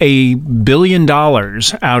cuts $1 billion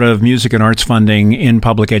out of music and arts funding in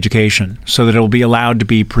public education so that it'll be allowed to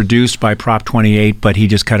be produced by Prop 28, but he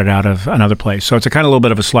just cut it out of another place. So it's a kind of little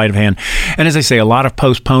bit of a sleight of hand. And as I say, a lot of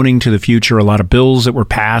postponing to the future, a lot of bills that were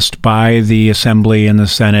passed by the Assembly and the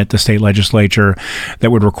Senate, the state legislature,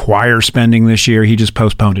 that would require spending this year. He just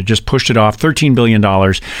postponed it, just pushed it off, $13 billion.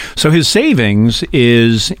 So his savings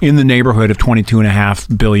is in the neighborhood of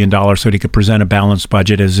 $22.5 billion so that he could present a balanced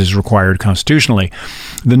budget as is required constitutionally.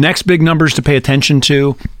 The next big numbers to pay attention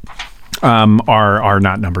to are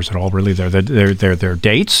not numbers at all, really. They're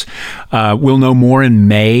dates. We'll know more in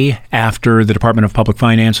May after the Department of Public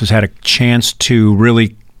Finance has had a chance to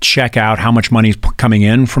really check out how much money is coming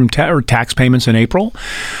in from tax payments in April.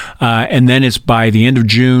 And then it's by the end of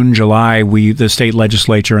June, July, the state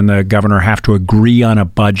legislature and the governor have to agree on a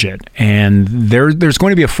budget. And there's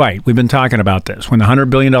going to be a fight. We've been talking about this. When the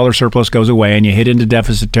 $100 billion surplus goes away and you hit into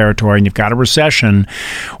deficit territory and you've got a recession,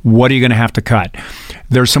 what are you going to have to cut?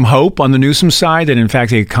 There's some hope on the Newsom side that, in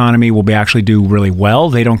fact, the economy will actually do really well.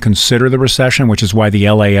 They don't consider the recession, which is why the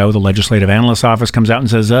LAO, the Legislative Analyst Office, comes out and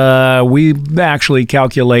says, we actually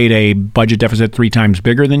calculate a budget deficit 3 times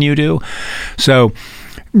bigger than you do. So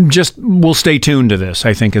just we'll stay tuned to this,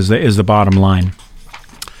 I think, is the bottom line.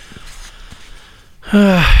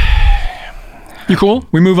 You cool?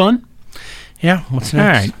 We move on? Yeah, what's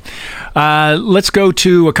next? All right. Let's go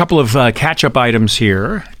to a couple of catch-up items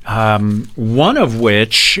here. One of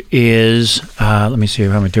which is, let me see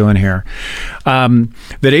how I'm doing here,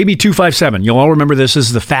 that AB 257, you'll all remember this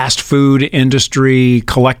is the fast food industry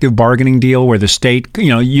collective bargaining deal where the state,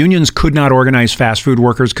 unions could not organize fast food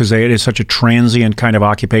workers because it is such a transient kind of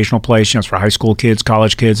occupational place. It's for high school kids,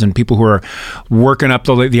 college kids, and people who are working up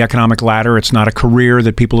the economic ladder. It's not a career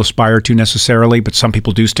that people aspire to necessarily, but some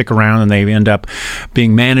people do stick around and they end up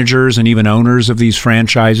being managers and even owners of these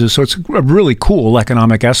franchises. So it's a really cool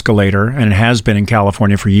economic escalator, and it has been in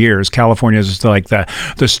California for years. California is like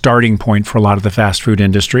the starting point for a lot of the fast food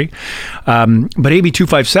industry. But AB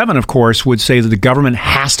 257, of course, would say that the government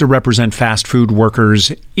has to represent fast food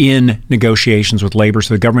workers in negotiations with labor.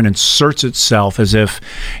 So the government inserts itself as if,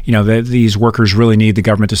 these workers really need the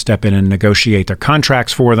government to step in and negotiate their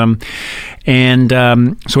contracts for them. And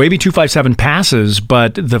so AB 257 passes,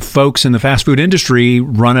 but the folks in the fast food industry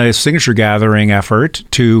run a signature gathering effort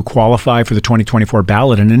to qualify for the 2024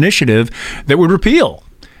 ballot, an initiative that would repeal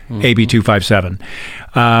AB 257.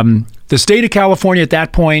 The state of California at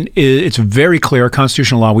that point, it's very clear,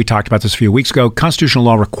 constitutional law, we talked about this a few weeks ago, constitutional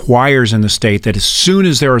law requires in the state that as soon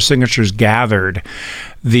as there are signatures gathered,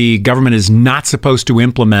 the government is not supposed to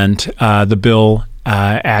implement the bill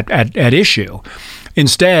at issue.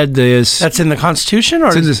 Instead, that's in the Constitution?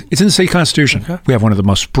 Or it's in the state constitution. Okay. We have one of the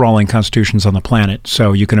most sprawling constitutions on the planet,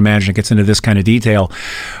 so you can imagine it gets into this kind of detail.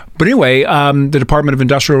 But anyway, the Department of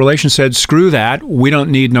Industrial Relations said, screw that. We don't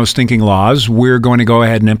need no stinking laws. We're going to go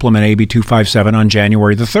ahead and implement AB 257 on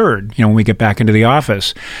January the 3rd, when we get back into the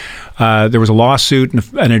office. There was a lawsuit,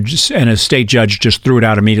 and a state judge just threw it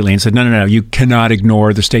out immediately and said, no, you cannot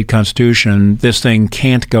ignore the state constitution. This thing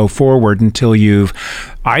can't go forward until you've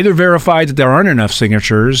either verified that there aren't enough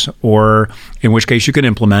signatures, or in which case you can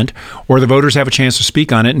implement, or the voters have a chance to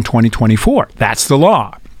speak on it in 2024. That's the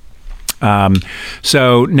law.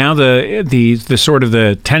 So now the sort of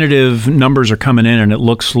the tentative numbers are coming in, and it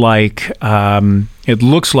looks like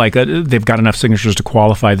they've got enough signatures to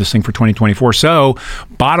qualify this thing for 2024. So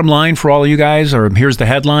bottom line for all of you guys, or here's the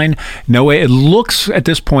headline: it looks at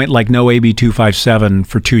this point like no AB 257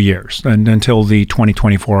 for 2 years until the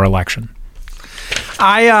 2024 election.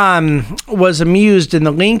 I was amused in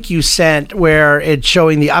the link you sent where it's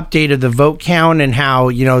showing the update of the vote count and how,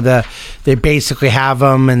 they basically have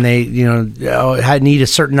them and they, need a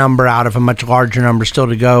certain number out of a much larger number still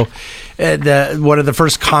to go. One of the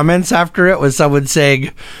first comments after it was someone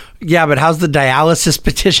saying, yeah, but how's the dialysis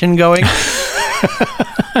petition going?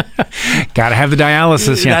 Got to have the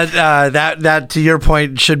dialysis. Yeah. That to your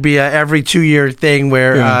point should be a every 2-year thing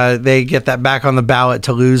where they get that back on the ballot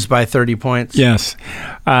to lose by 30 points. Yes.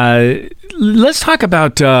 let's talk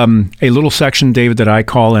about a little section, David, that I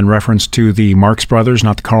call in reference to the Marx Brothers,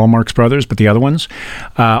 not the Karl Marx Brothers, but the other ones.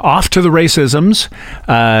 Off to the racisms.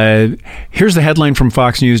 Here's the headline from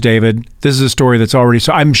Fox News, David. This is a story that's already,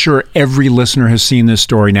 so I'm sure every listener has seen this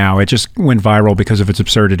story now. It just went viral because of its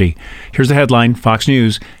absurdity. Here's the headline, Fox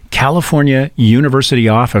News. California University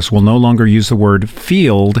office will no longer use the word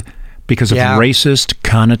field because of racist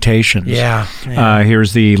connotations.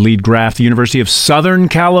 Here's the lead graph. The University of Southern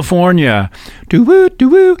California,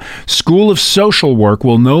 School of Social Work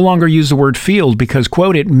will no longer use the word field because,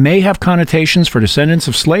 quote, it may have connotations for descendants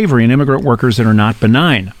of slavery and immigrant workers that are not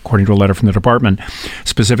benign, according to a letter from the department.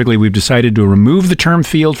 Specifically, we've decided to remove the term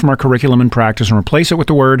field from our curriculum and practice and replace it with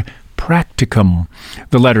the word practicum,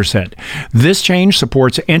 the letter said. This change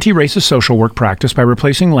supports anti-racist social work practice by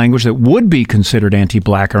replacing language that would be considered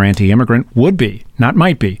anti-black or anti-immigrant, would be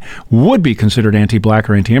considered anti-black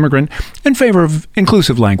or anti-immigrant in favor of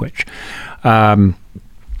inclusive language.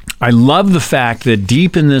 I love the fact that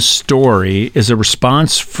deep in this story is a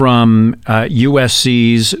response from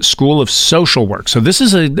USC's School of Social Work. So this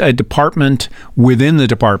is a department within the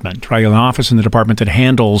department, right? An office in the department that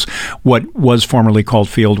handles what was formerly called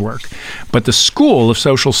field work. But the School of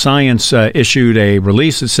Social Science issued a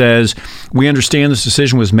release that says, we understand this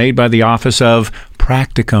decision was made by the Office of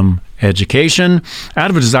Practicum Education out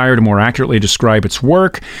of a desire to more accurately describe its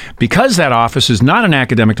work. Because that office is not an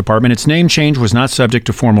academic department, its name change was not subject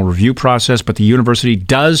to formal review process, but the university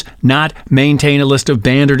does not maintain a list of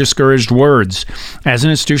banned or discouraged words. As an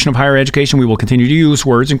institution of higher education, we will continue to use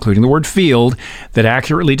words, including the word field, that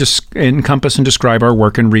accurately encompass and describe our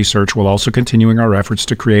work and research, while also continuing our efforts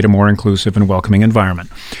to create a more inclusive and welcoming environment.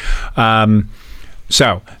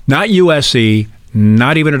 So, not USC,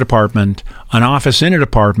 not even a department, an office in a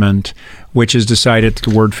department, which has decided that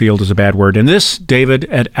the word field is a bad word. And this, David,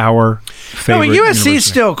 at our favorite USC is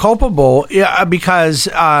still culpable because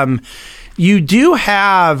you do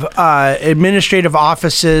have administrative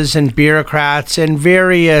offices and bureaucrats and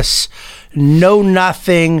various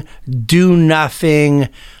know-nothing, do-nothing,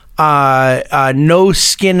 no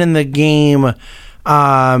skin in the game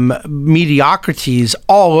mediocrities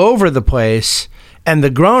all over the place. And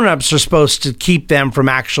the grown-ups are supposed to keep them from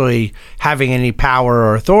actually having any power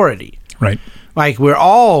or authority. Right. Like, we're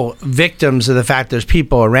all victims of the fact there's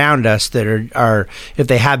people around us that are if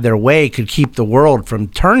they had their way, could keep the world from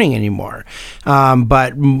turning anymore.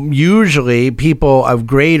 But usually people of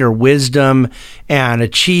greater wisdom and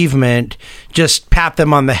achievement just pat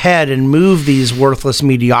them on the head and move these worthless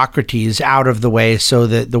mediocrities out of the way so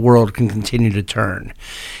that the world can continue to turn.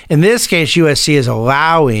 In this case, USC is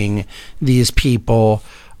allowing these people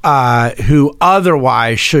who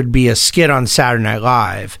otherwise should be a skit on Saturday Night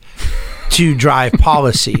Live to drive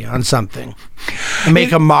policy on something and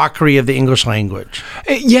make a mockery of the English language.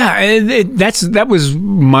 Yeah, that was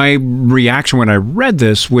my reaction when I read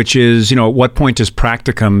this, which is, at what point does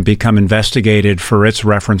practicum become investigated for its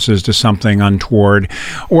references to something untoward?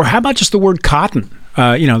 Or how about just the word cotton?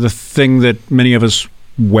 The thing that many of us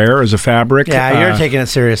wear as a fabric. Yeah, you're taking it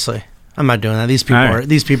seriously. I'm not doing that. These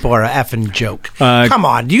people are a effing joke. Come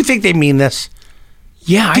on. Do you think they mean this?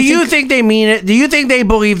 Yeah. Do you think they mean it? Do you think they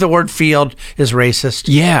believe the word field is racist?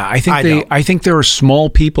 Yeah, I think there are small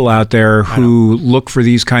people out there who look for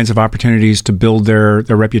these kinds of opportunities to build their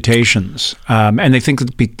reputations, and they think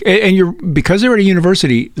that because they're at a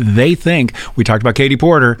university, they think, we talked about Katie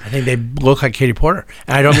Porter. I think they look like Katie Porter,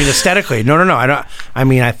 and I don't mean aesthetically. No. I don't. I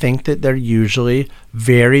mean, I think that they're usually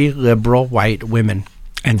very liberal white women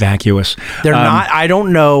and vacuous. They're not. I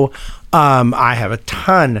don't know. I have a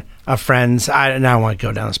ton of friends. I don't want to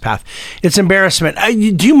go down this path. It's embarrassment.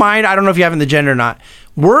 Do you mind? I don't know if you have in the agenda or not.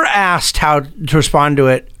 We're asked how to respond to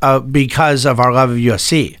it because of our love of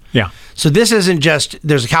USC. Yeah. So this isn't just,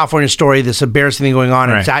 there's a California story, this embarrassing thing going on,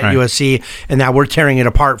 and it's at USC, and now we're tearing it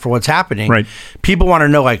apart for what's happening. Right. People want to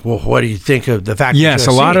know, what do you think of the fact that Yes,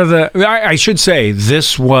 a lot of I should say,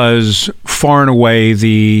 this was far and away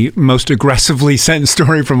the most aggressively sent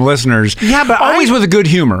story from listeners. Yeah, but always with a good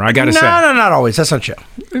humor, I got to say. No, not always. That's not true.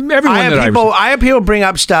 I have people bring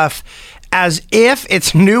up stuff as if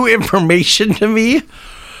it's new information to me.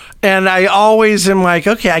 And I always am like,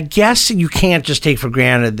 okay, I guess you can't just take for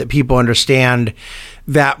granted that people understand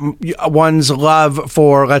that one's love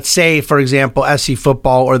for, let's say, for example, SC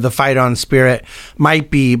football or the Fight On spirit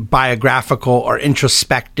might be biographical or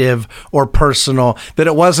introspective or personal, that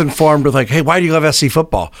it wasn't formed with like, hey, why do you love SC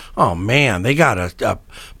football? Oh, man, they got a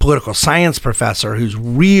political science professor who's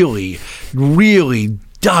really, really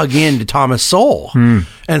dug into Thomas Sowell.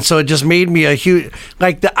 And so it just made me a huge,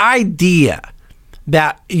 like the idea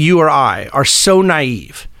that you or I are so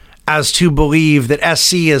naive as to believe that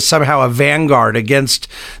SC is somehow a vanguard against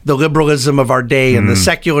the liberalism of our day and the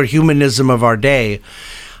secular humanism of our day.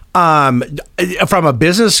 From a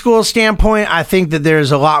business school standpoint, I think that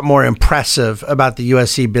there's a lot more impressive about the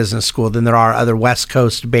USC Business School than there are other West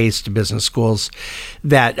Coast-based business schools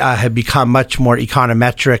that have become much more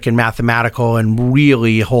econometric and mathematical and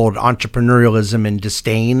really hold entrepreneurialism in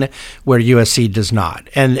disdain, where USC does not.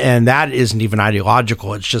 And that isn't even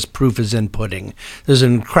ideological. It's just proof is in pudding. There's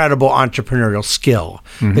an incredible entrepreneurial skill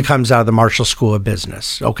that comes out of the Marshall School of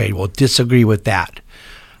Business. Okay, we'll disagree with that.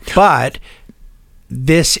 But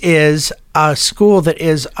this is a school that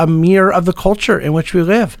is a mirror of the culture in which we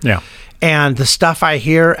live. Yeah. And the stuff I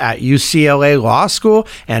hear at UCLA Law School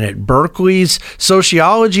and at Berkeley's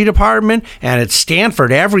sociology department and at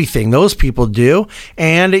Stanford, everything those people do,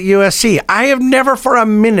 and at USC, I have never for a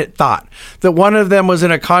minute thought that one of them was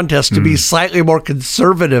in a contest to be slightly more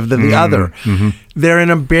conservative than the other. They're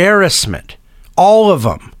an embarrassment. All of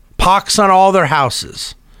them. Pox on all their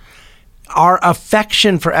houses. Our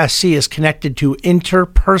affection for SC is connected to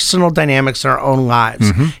interpersonal dynamics in our own lives.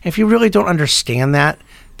 If you really don't understand that,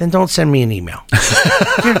 then don't send me an email.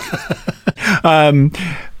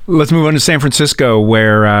 Let's move on to San Francisco,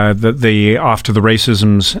 where the Off to the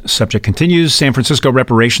Racism's subject continues. San Francisco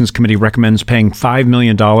Reparations Committee recommends paying $5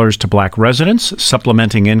 million to black residents,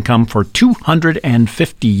 supplementing income for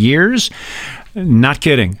 250 years. Not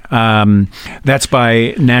kidding. That's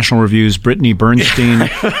by National Review's Brittany Bernstein.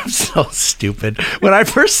 I'm so stupid. When I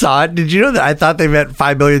first saw it, did you know that I thought they meant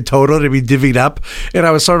 $5 million total to be divvied up? And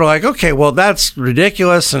I was sort of like, okay, well, that's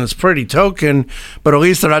ridiculous and it's pretty token, but at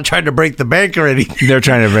least they're not trying to break the bank or anything. They're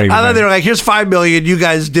trying to break the I thought bank. they were like, here's $5 million, you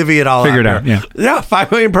guys divvy it all Figure it out. out, yeah. Yeah,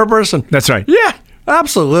 $5 million per person. That's right. Yeah.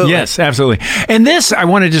 Absolutely. Yes, absolutely. And this, I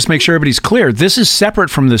want to just make sure everybody's clear. This is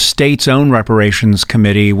separate from the state's own reparations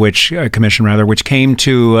committee, commission, which came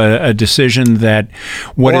to a decision that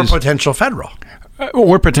potential federal.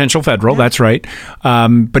 Or potential federal, that's right.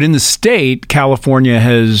 But in the state, California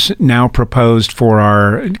has now proposed for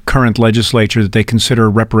our current legislature that they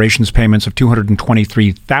consider reparations payments of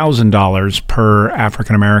 $223,000 per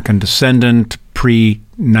African American descendant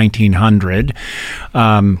pre-1900.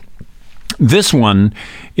 This one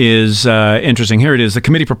is interesting. Here it is. The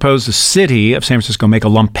committee proposed the city of San Francisco make a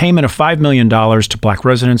lump payment of $5 million to black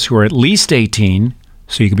residents who are at least 18,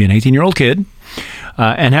 so you could be an 18-year-old kid,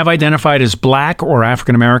 and have identified as black or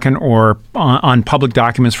African American or on public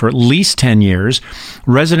documents for at least 10 years.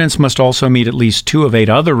 Residents must also meet at least 2 of 8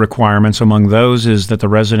 other requirements. Among those is that the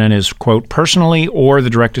resident is, quote, personally or the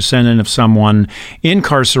direct descendant of someone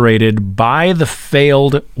incarcerated by the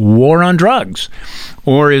failed war on drugs,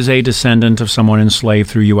 or is a descendant of someone enslaved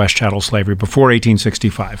through U.S. chattel slavery before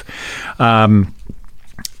 1865.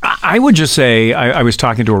 I would just say, I was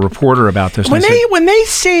talking to a reporter about this. When they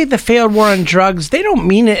say the failed war on drugs, they don't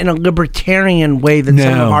mean it in a libertarian way that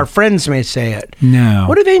some of our friends may say it. No.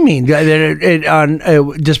 What do they mean? On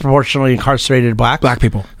disproportionately incarcerated blacks? Black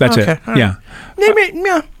people. That's it. Right. Yeah. They may,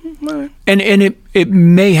 yeah. And it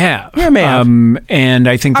may have. Yeah, it may have. And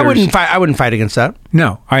I think I wouldn't fight against that.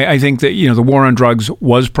 No, I think that the war on drugs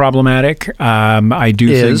was problematic. I do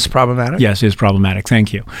think is problematic. Yes, is problematic.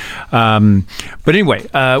 Thank you. But anyway,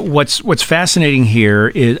 what's fascinating here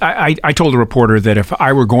is I told a reporter that if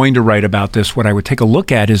I were going to write about this, what I would take a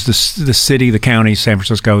look at is the city, the county, San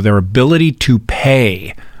Francisco, their ability to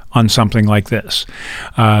pay on something like this.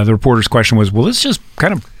 The reporter's question was, will this just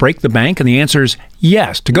kind of break the bank? And the answer is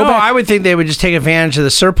yes. To go back, I would think they would just take advantage of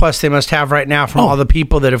the surplus they must have right now from all the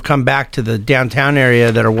people that have come back to the downtown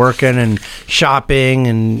area that are working and shopping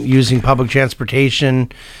and using public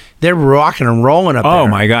transportation. They're rocking and rolling up there. Oh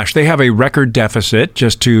my gosh, they have a record deficit.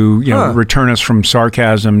 Just to return us from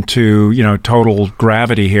sarcasm to total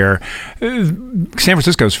gravity here. San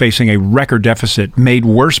Francisco is facing a record deficit, made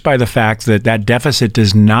worse by the fact that deficit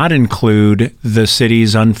does not include the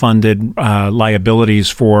city's unfunded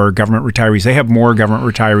liabilities for government retirees. They have more government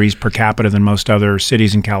retirees per capita than most other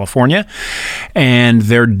cities in California, and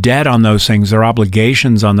their debt on those things, their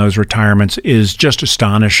obligations on those retirements, is just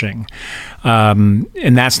astonishing. And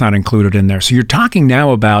that's not included in there. So you're talking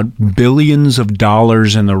now about billions of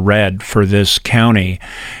dollars in the red for this county.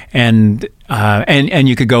 And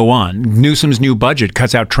you could go on. Newsom's new budget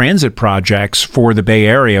cuts out transit projects for the Bay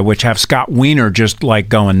Area, which have Scott Wiener just like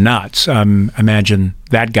going nuts. Imagine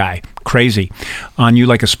that guy, crazy, on you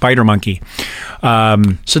like a spider monkey.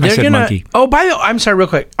 So they're gonna. Monkey. Oh, by the way, I'm sorry, real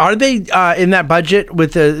quick. Are they in that budget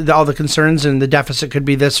with all the concerns and the deficit could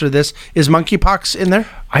be this or this? Is monkeypox in there?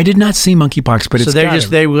 I did not see monkeypox, but so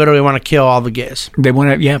they literally want to kill all the gays. They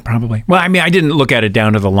want to, yeah, probably. Well, I mean, I didn't look at it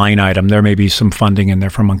down to the line item. There may be some funding in there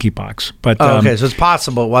for monkeypox, but okay, so it's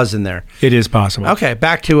possible it was in there. It is possible. Okay,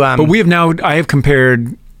 back to. But we have now. I have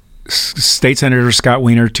compared State Senator Scott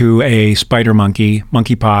Wiener to a spider monkey,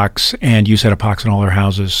 monkeypox, and you said a pox in all our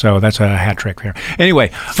houses. So that's a hat trick there. Anyway,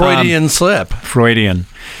 Freudian slip. Freudian.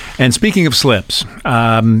 And speaking of slips,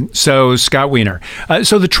 so Scott Wiener.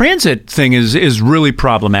 So the transit thing is really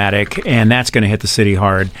problematic, and that's going to hit the city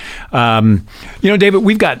hard. David,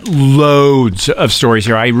 we've got loads of stories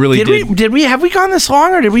here. I really have we gone this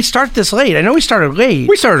long, or did we start this late? I know we started late.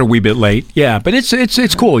 We started a wee bit late, yeah, but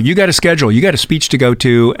it's cool. You got a schedule, you got a speech to go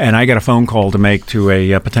to, and I got a phone call to make to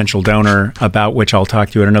a potential donor about which I'll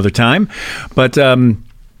talk to you at another time. But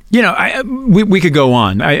we could go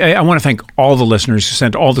on. I want to thank all the listeners who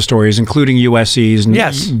sent all the stories, including USC's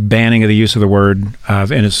banning of the use of the word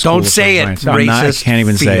in its school. Don't say it, racist. I can't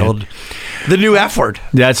even field. Say it. The new F word.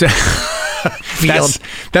 That's the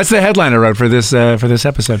headline I wrote for this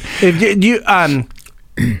episode.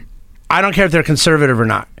 I don't care if they're conservative or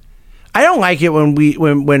not. I don't like it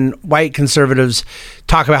when white conservatives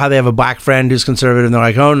talk about how they have a black friend who's conservative, and they're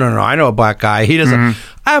like, "Oh no, I know a black guy. He doesn't."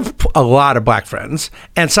 Mm-hmm. I have a lot of black friends,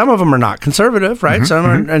 and some of them are not conservative, right?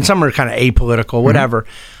 Mm-hmm. Some are kind of apolitical, whatever.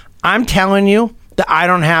 Mm-hmm. I'm telling you that I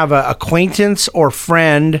don't have an acquaintance or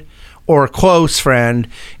friend or a close friend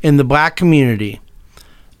in the black community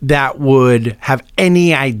that would have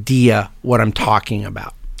any idea what I'm talking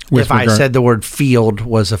about if I said the word field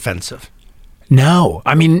was offensive. No.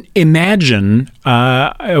 I mean, imagine,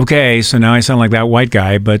 okay, so now I sound like that white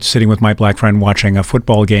guy, but sitting with my black friend watching a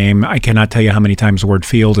football game, I cannot tell you how many times the word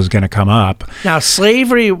field is going to come up. Now,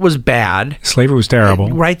 slavery was bad. Slavery was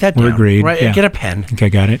terrible. Write that down. We agreed. Yeah. Get a pen. Okay,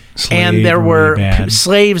 got it. Slavery, and there were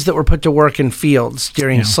slaves that were put to work in fields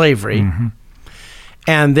during slavery. Mm-hmm.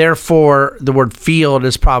 And therefore, the word field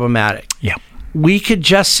is problematic. Yeah. We could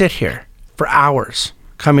just sit here for hours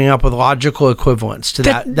coming up with logical equivalents to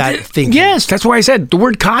that thinking. Yes, that's why I said the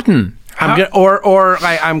word cotton. I'm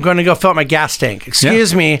going to go fill up my gas tank.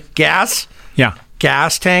 Excuse me, gas? Yeah.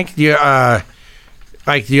 Gas tank? Do you have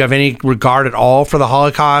any regard at all for the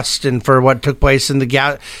Holocaust and for what took place in the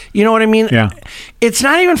gas? You know what I mean? Yeah. It's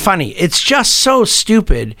not even funny. It's just so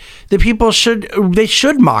stupid that people should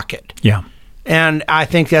mock it. Yeah. And I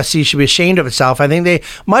think the SC should be ashamed of itself. I think they,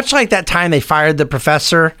 much like that time they fired the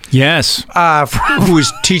professor. Yes. Who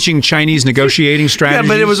was teaching Chinese negotiating strategies.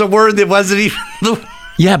 Yeah, but it was a word that wasn't even...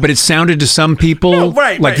 Yeah, but it sounded to some people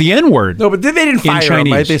like the N-word. No, but they didn't fire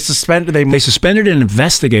him, right? They suspended... They suspended and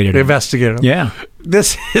investigated him. They investigated him. Yeah.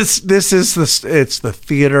 It's the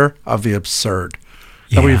theater of the absurd.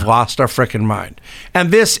 And we've lost our frickin' mind.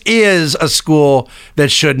 And this is a school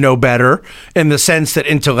that should know better in the sense that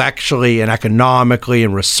intellectually and economically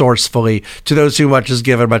and resourcefully, to those who much is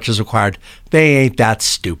given, much is required, they ain't that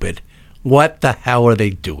stupid. What the hell are they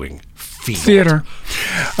doing? Theater.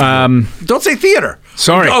 Don't say theater.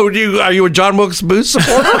 Sorry. Oh, are you a John Wilkes Booth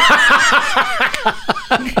supporter?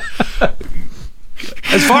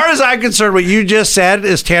 As far as I'm concerned, what you just said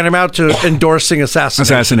is tantamount to endorsing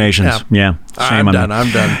assassinations. Yeah. I'm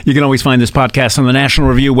done. You can always find this podcast on the National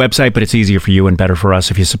Review website, but it's easier for you and better for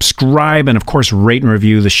us if you subscribe and, of course, rate and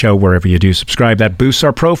review the show wherever you do subscribe. That boosts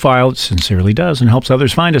our profile. It sincerely does and helps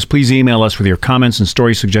others find us. Please email us with your comments and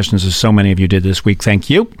story suggestions, as so many of you did this week. Thank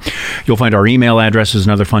you. You'll find our email addresses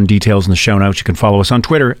and other fun details in the show notes. You can follow us on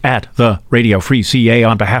Twitter at The Radio Free CA.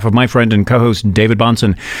 On behalf of my friend and co-host David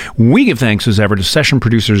Bonson, we give thanks as ever to session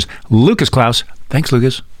producers Lucas Klaus. Thanks,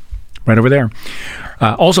 Lucas. Right over there.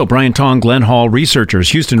 Also, Brian Tong, Glenn Hall, researchers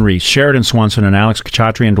Houston Reese, Sheridan Swanson, and Alex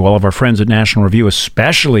Kachatri, and to all of our friends at National Review,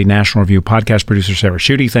 especially National Review podcast producer Sarah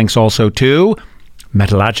Schutte. Thanks also to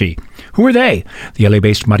Metalachi. Who are they? The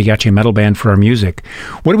LA-based mariachi metal band for our music.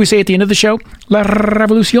 What do we say at the end of the show? La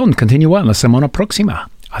revolución continúa en la semana próxima.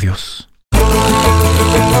 Adiós.